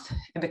mouth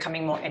and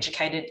becoming more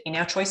educated in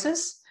our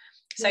choices.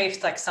 So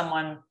if like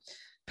someone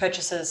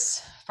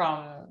purchases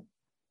from,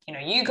 you know,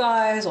 you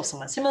guys or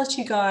someone similar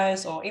to you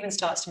guys, or even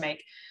starts to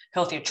make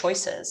healthier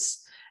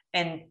choices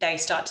and they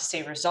start to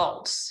see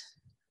results,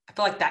 I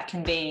feel like that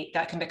can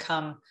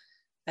become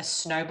a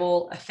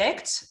snowball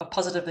effect of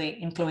positively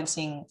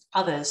influencing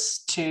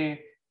others to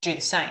do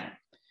the same.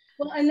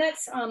 Well, and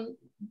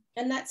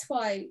that's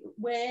why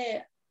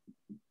we're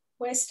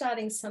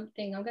starting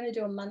something. I'm going to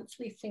do a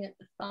monthly thing at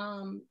the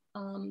farm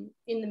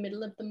in the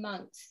middle of the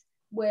month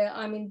where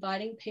I'm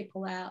inviting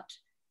people out.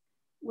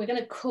 We're going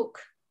to cook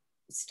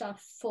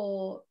stuff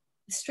for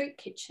the street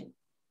kitchen.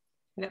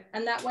 Yep.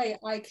 And that way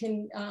I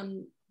can,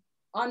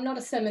 I'm not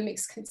a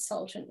Thermomix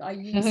consultant. I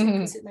use it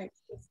because it makes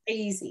it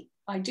easy.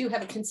 I do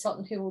have a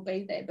consultant who will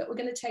be there, but we're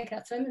going to take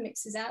our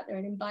Thermomixes out there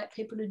and invite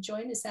people to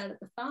join us out at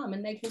the farm,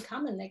 and they can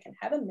come and they can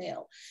have a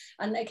meal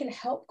and they can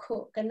help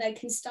cook and they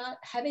can start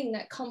having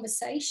that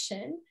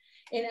conversation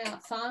in our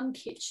farm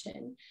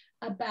kitchen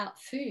about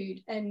food,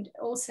 and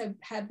also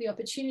have the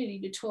opportunity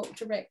to talk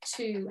direct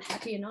to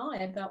Happy and I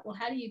about, well,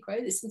 how do you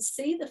grow this, and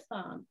see the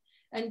farm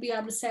and be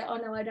able to say, oh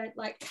no, I don't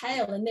like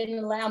kale, and then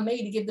allow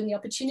me to give them the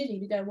opportunity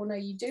to go, well, no,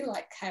 you do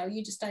like kale,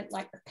 you just don't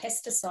like the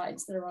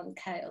pesticides that are on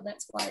kale,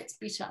 that's why it's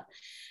bitter.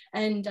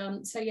 And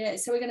so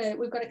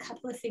we've got a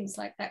couple of things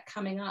like that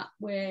coming up,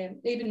 where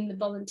even the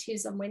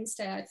volunteers on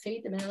Wednesday, I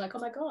feed them and they're like, oh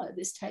my God,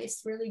 this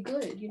tastes really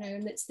good, you know,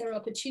 and it's their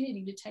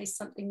opportunity to taste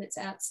something that's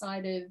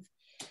outside of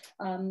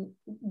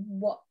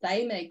what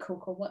they may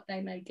cook or what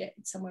they may get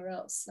somewhere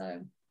else.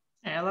 So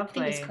yeah,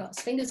 lovely.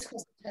 Fingers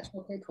crossed to touch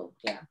more people.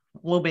 Yeah,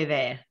 we'll be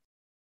there.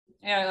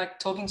 Yeah, like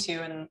talking to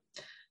you and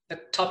the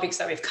topics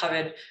that we've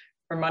covered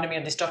reminded me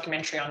of this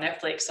documentary on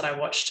Netflix that I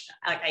watched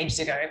like ages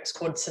ago. It's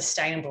called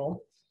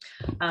Sustainable.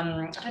 I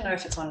don't know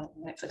if it's on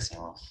Netflix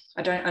anymore.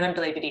 I don't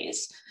believe it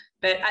is.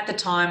 But at the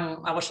time,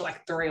 I watched it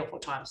like 3 or 4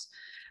 times.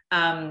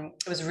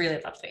 It was really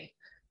lovely.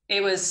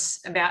 It was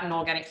about an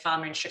organic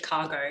farmer in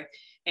Chicago,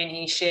 and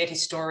he shared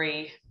his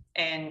story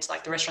and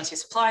like the restaurants he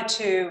supplied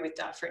to with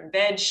fruit and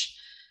veg.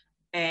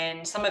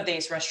 and some of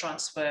these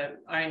restaurants were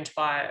owned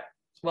by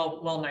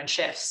well-known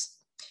chefs.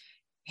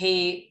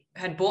 He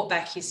had bought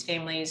back his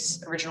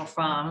family's original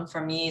farm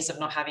from years of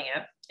not having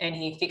it, and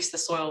he fixed the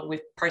soil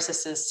with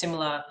processes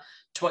similar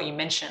to what you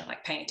mentioned,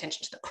 like paying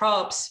attention to the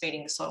crops,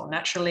 feeding the soil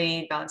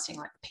naturally, balancing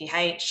like the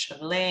pH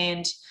of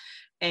land,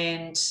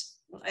 and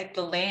like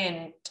the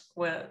land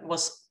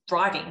was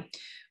thriving,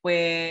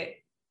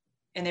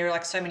 and there were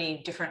like so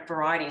many different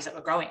varieties that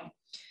were growing.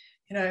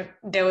 You know,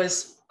 there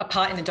was a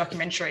part in the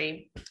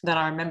documentary that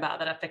I remember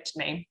that affected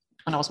me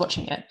when I was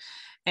watching it.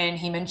 And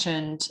he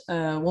mentioned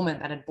a woman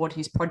that had bought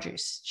his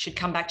produce. She'd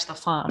come back to the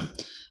farm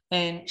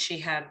and she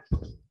had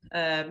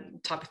a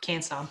type of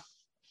cancer.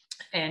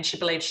 And she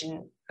believed she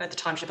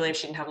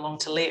didn't have long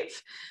to live.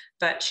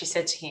 But she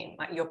said to him,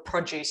 like, your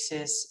produce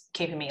is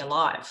keeping me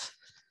alive.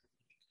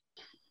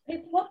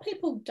 What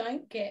people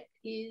don't get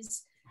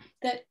is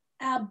that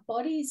our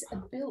bodies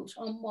are built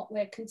on what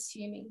we're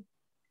consuming.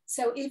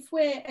 So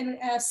and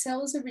our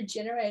cells are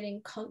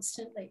regenerating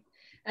constantly.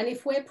 And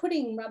if we're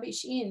putting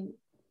rubbish in,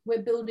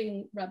 we're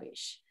building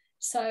rubbish.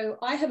 So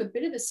I have a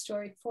bit of a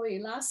story for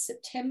you. Last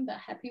September,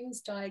 Happy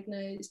was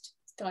diagnosed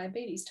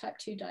diabetes, type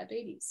 2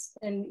 diabetes.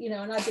 And, you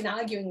know, and I've been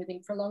arguing with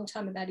him for a long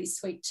time about his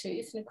sweet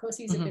tooth. And of course,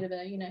 he's a bit of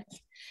a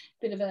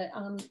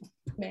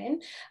man.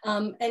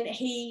 And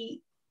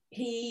he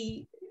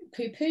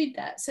poo-pooed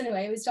that. So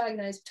anyway, he was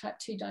diagnosed with type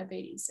 2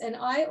 diabetes. And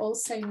I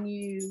also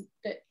knew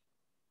that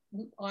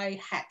I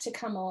had to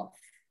come off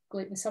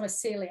gluten. So I'm a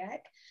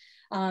celiac.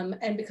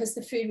 And because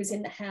the food was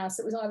in the house,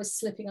 I was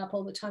slipping up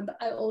all the time. But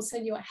I also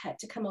knew I had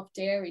to come off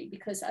dairy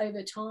because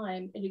over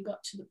time it had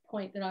got to the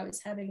point that I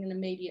was having an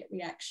immediate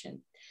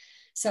reaction.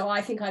 So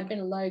I think I'd been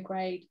a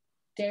low-grade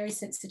dairy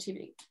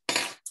sensitivity.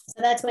 So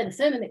that's where the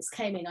Thermomix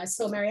came in. I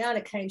saw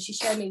Mariana came, she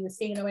showed me the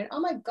thing, and I went, oh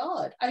my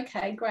God,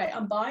 okay, great,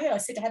 I'm buying it. I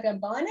said to Happy, I'm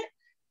buying it.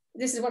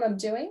 This is what I'm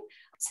doing.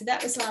 So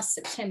that was last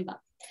September.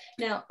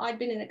 Now, I'd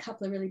been in a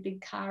couple of really big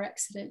car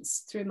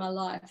accidents through my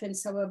life. And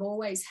so I've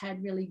always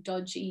had really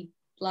dodgy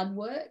blood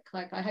work.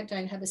 Like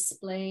don't have a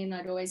spleen.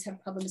 I'd always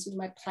have problems with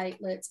my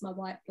platelets, my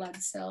white blood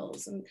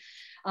cells, and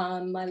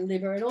my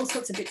liver, and all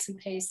sorts of bits and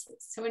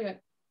pieces. So anyway,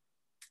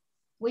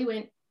 we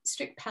went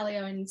strict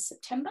paleo in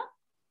September.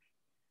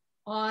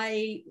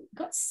 I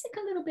got sick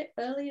a little bit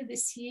earlier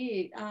this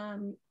year,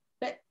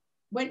 but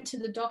went to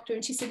the doctor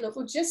and she said, look,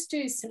 we'll just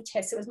do some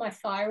tests. It was my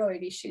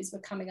thyroid issues were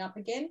coming up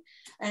again.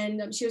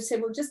 And she said,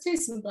 we'll just do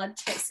some blood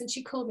tests. And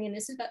she called me, and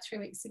this was about 3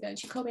 weeks ago, and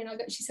she called me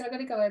and she said, I've got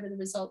to go over the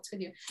results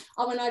with you.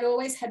 Oh, and I'd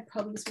always had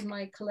problems with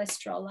my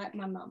cholesterol, like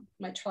my mum.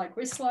 My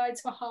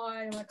triglycerides were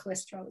high and my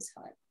cholesterol was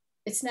high.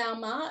 It's now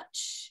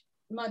March.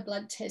 My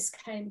blood test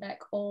came back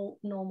all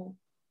normal.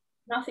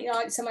 Nothing.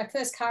 So my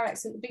first car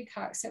accident, the big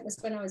car accident, was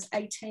when I was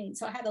 18.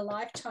 So I had a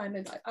lifetime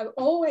of, I've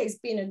always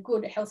been a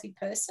good, healthy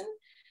person,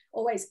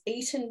 always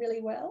eaten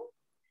really well.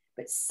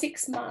 But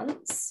 6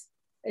 months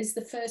is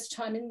the first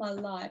time in my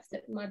life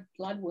that my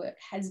blood work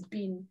has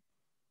been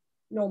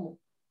normal.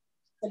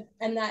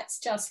 And that's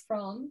just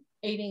from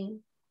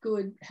eating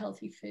good,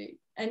 healthy food.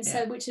 And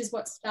so, which is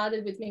what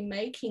started with me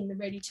making the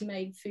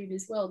ready-to-made food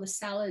as well, the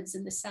salads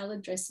and the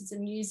salad dressings,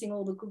 and using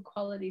all the good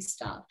quality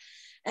stuff.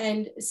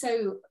 And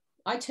so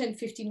I turned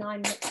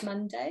 59 next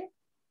Monday.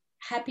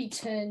 Happy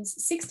turns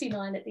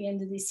 69 at the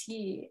end of this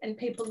year. And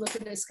people look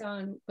at us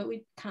going, but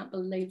we can't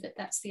believe that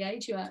that's the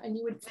age you are.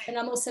 And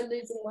I'm also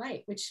losing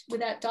weight, which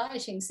without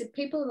dieting. So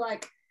people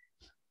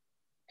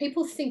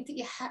think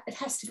that it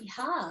has to be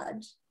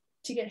hard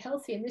to get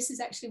healthy. And this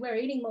is actually, we're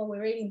eating more,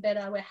 we're eating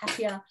better, we're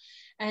happier,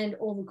 and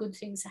all the good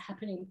things are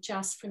happening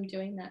just from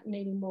doing that and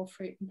eating more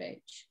fruit and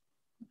veg.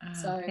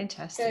 So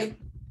fantastic. So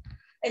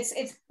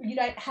it's you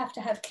don't have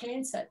to have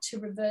cancer to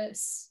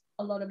reverse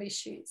a lot of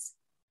issues.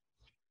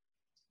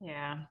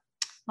 Yeah.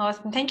 Well,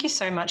 thank you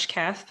so much,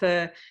 Kath,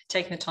 for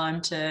taking the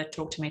time to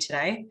talk to me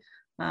today.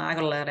 I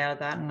got a lot out of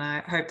that, and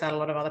I hope that a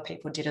lot of other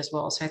people did as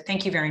well. So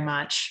thank you very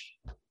much.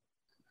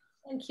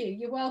 Thank you.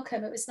 You're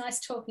welcome. It was nice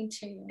talking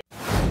to you.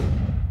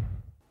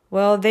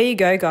 Well, there you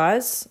go,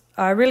 guys.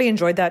 I really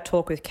enjoyed that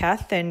talk with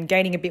Kath and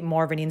gaining a bit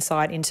more of an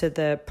insight into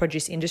the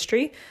produce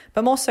industry,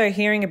 but also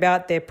hearing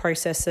about their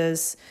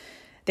processes,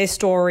 their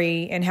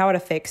story, and how it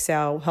affects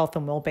our health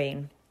and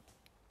well-being.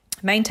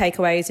 Main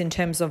takeaways in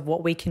terms of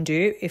what we can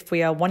do if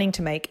we are wanting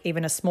to make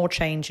even a small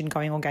change in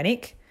going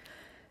organic.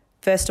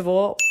 First of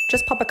all,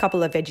 just pop a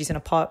couple of veggies in a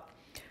pot.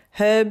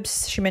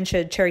 Herbs, she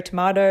mentioned cherry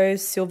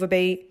tomatoes, silver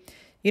beet.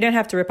 You don't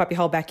have to rip up your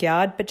whole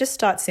backyard, but just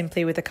start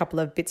simply with a couple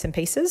of bits and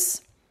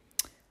pieces.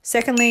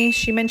 Secondly,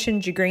 she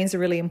mentioned your greens are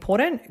really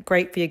important,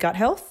 great for your gut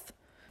health.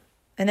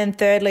 And then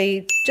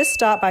thirdly, just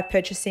start by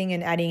purchasing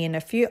and adding in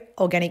a few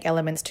organic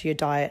elements to your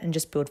diet and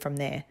just build from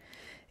there.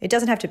 It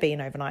doesn't have to be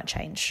an overnight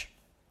change.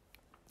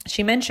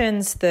 She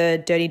mentions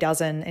the Dirty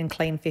Dozen and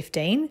Clean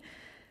 15.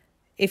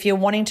 If you're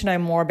wanting to know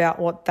more about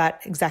what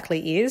that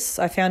exactly is,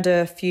 I found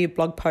a few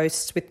blog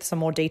posts with some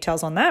more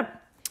details on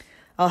that.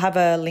 I'll have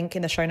a link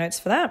in the show notes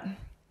for that.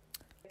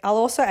 I'll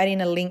also add in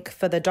a link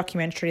for the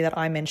documentary that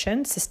I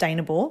mentioned,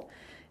 Sustainable.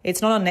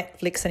 It's not on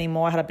Netflix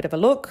anymore. I had a bit of a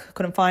look,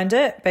 couldn't find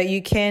it, but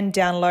you can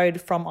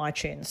download from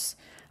iTunes.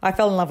 I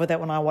fell in love with it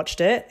when I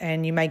watched it,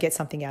 and you may get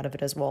something out of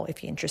it as well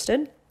if you're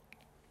interested.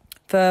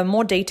 For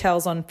more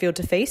details on Field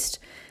to Feast,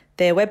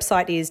 their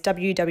website is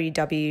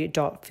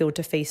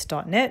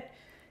www.fieldtofeast.net.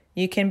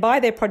 You can buy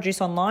their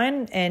produce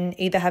online and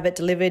either have it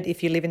delivered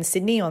if you live in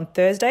Sydney on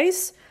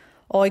Thursdays,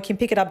 or you can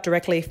pick it up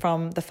directly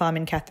from the farm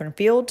in Catherine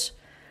Field.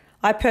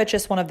 I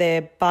purchased one of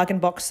their bargain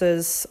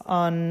boxes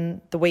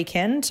on the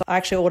weekend. I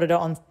actually ordered it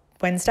on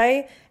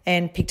Wednesday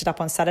and picked it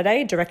up on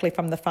Saturday directly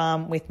from the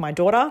farm with my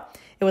daughter.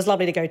 It was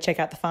lovely to go check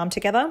out the farm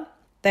together.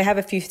 They have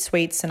a few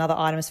sweets and other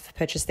items for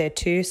purchase there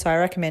too, so I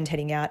recommend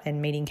heading out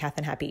and meeting Kath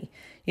and Happy.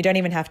 You don't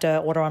even have to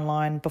order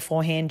online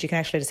beforehand. You can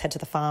actually just head to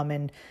the farm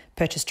and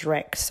purchase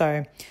direct.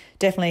 So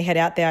definitely head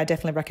out there. I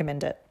definitely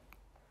recommend it.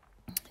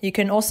 You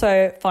can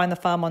also find the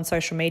farm on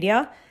social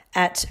media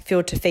at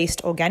Field to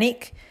Feast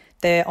Organic.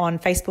 They're on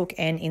Facebook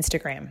and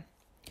Instagram.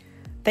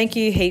 Thank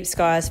you heaps,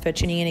 guys, for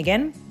tuning in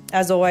again.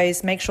 As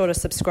always, make sure to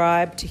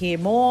subscribe to hear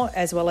more,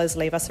 as well as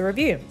leave us a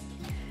review.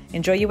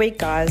 Enjoy your week,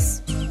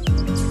 guys.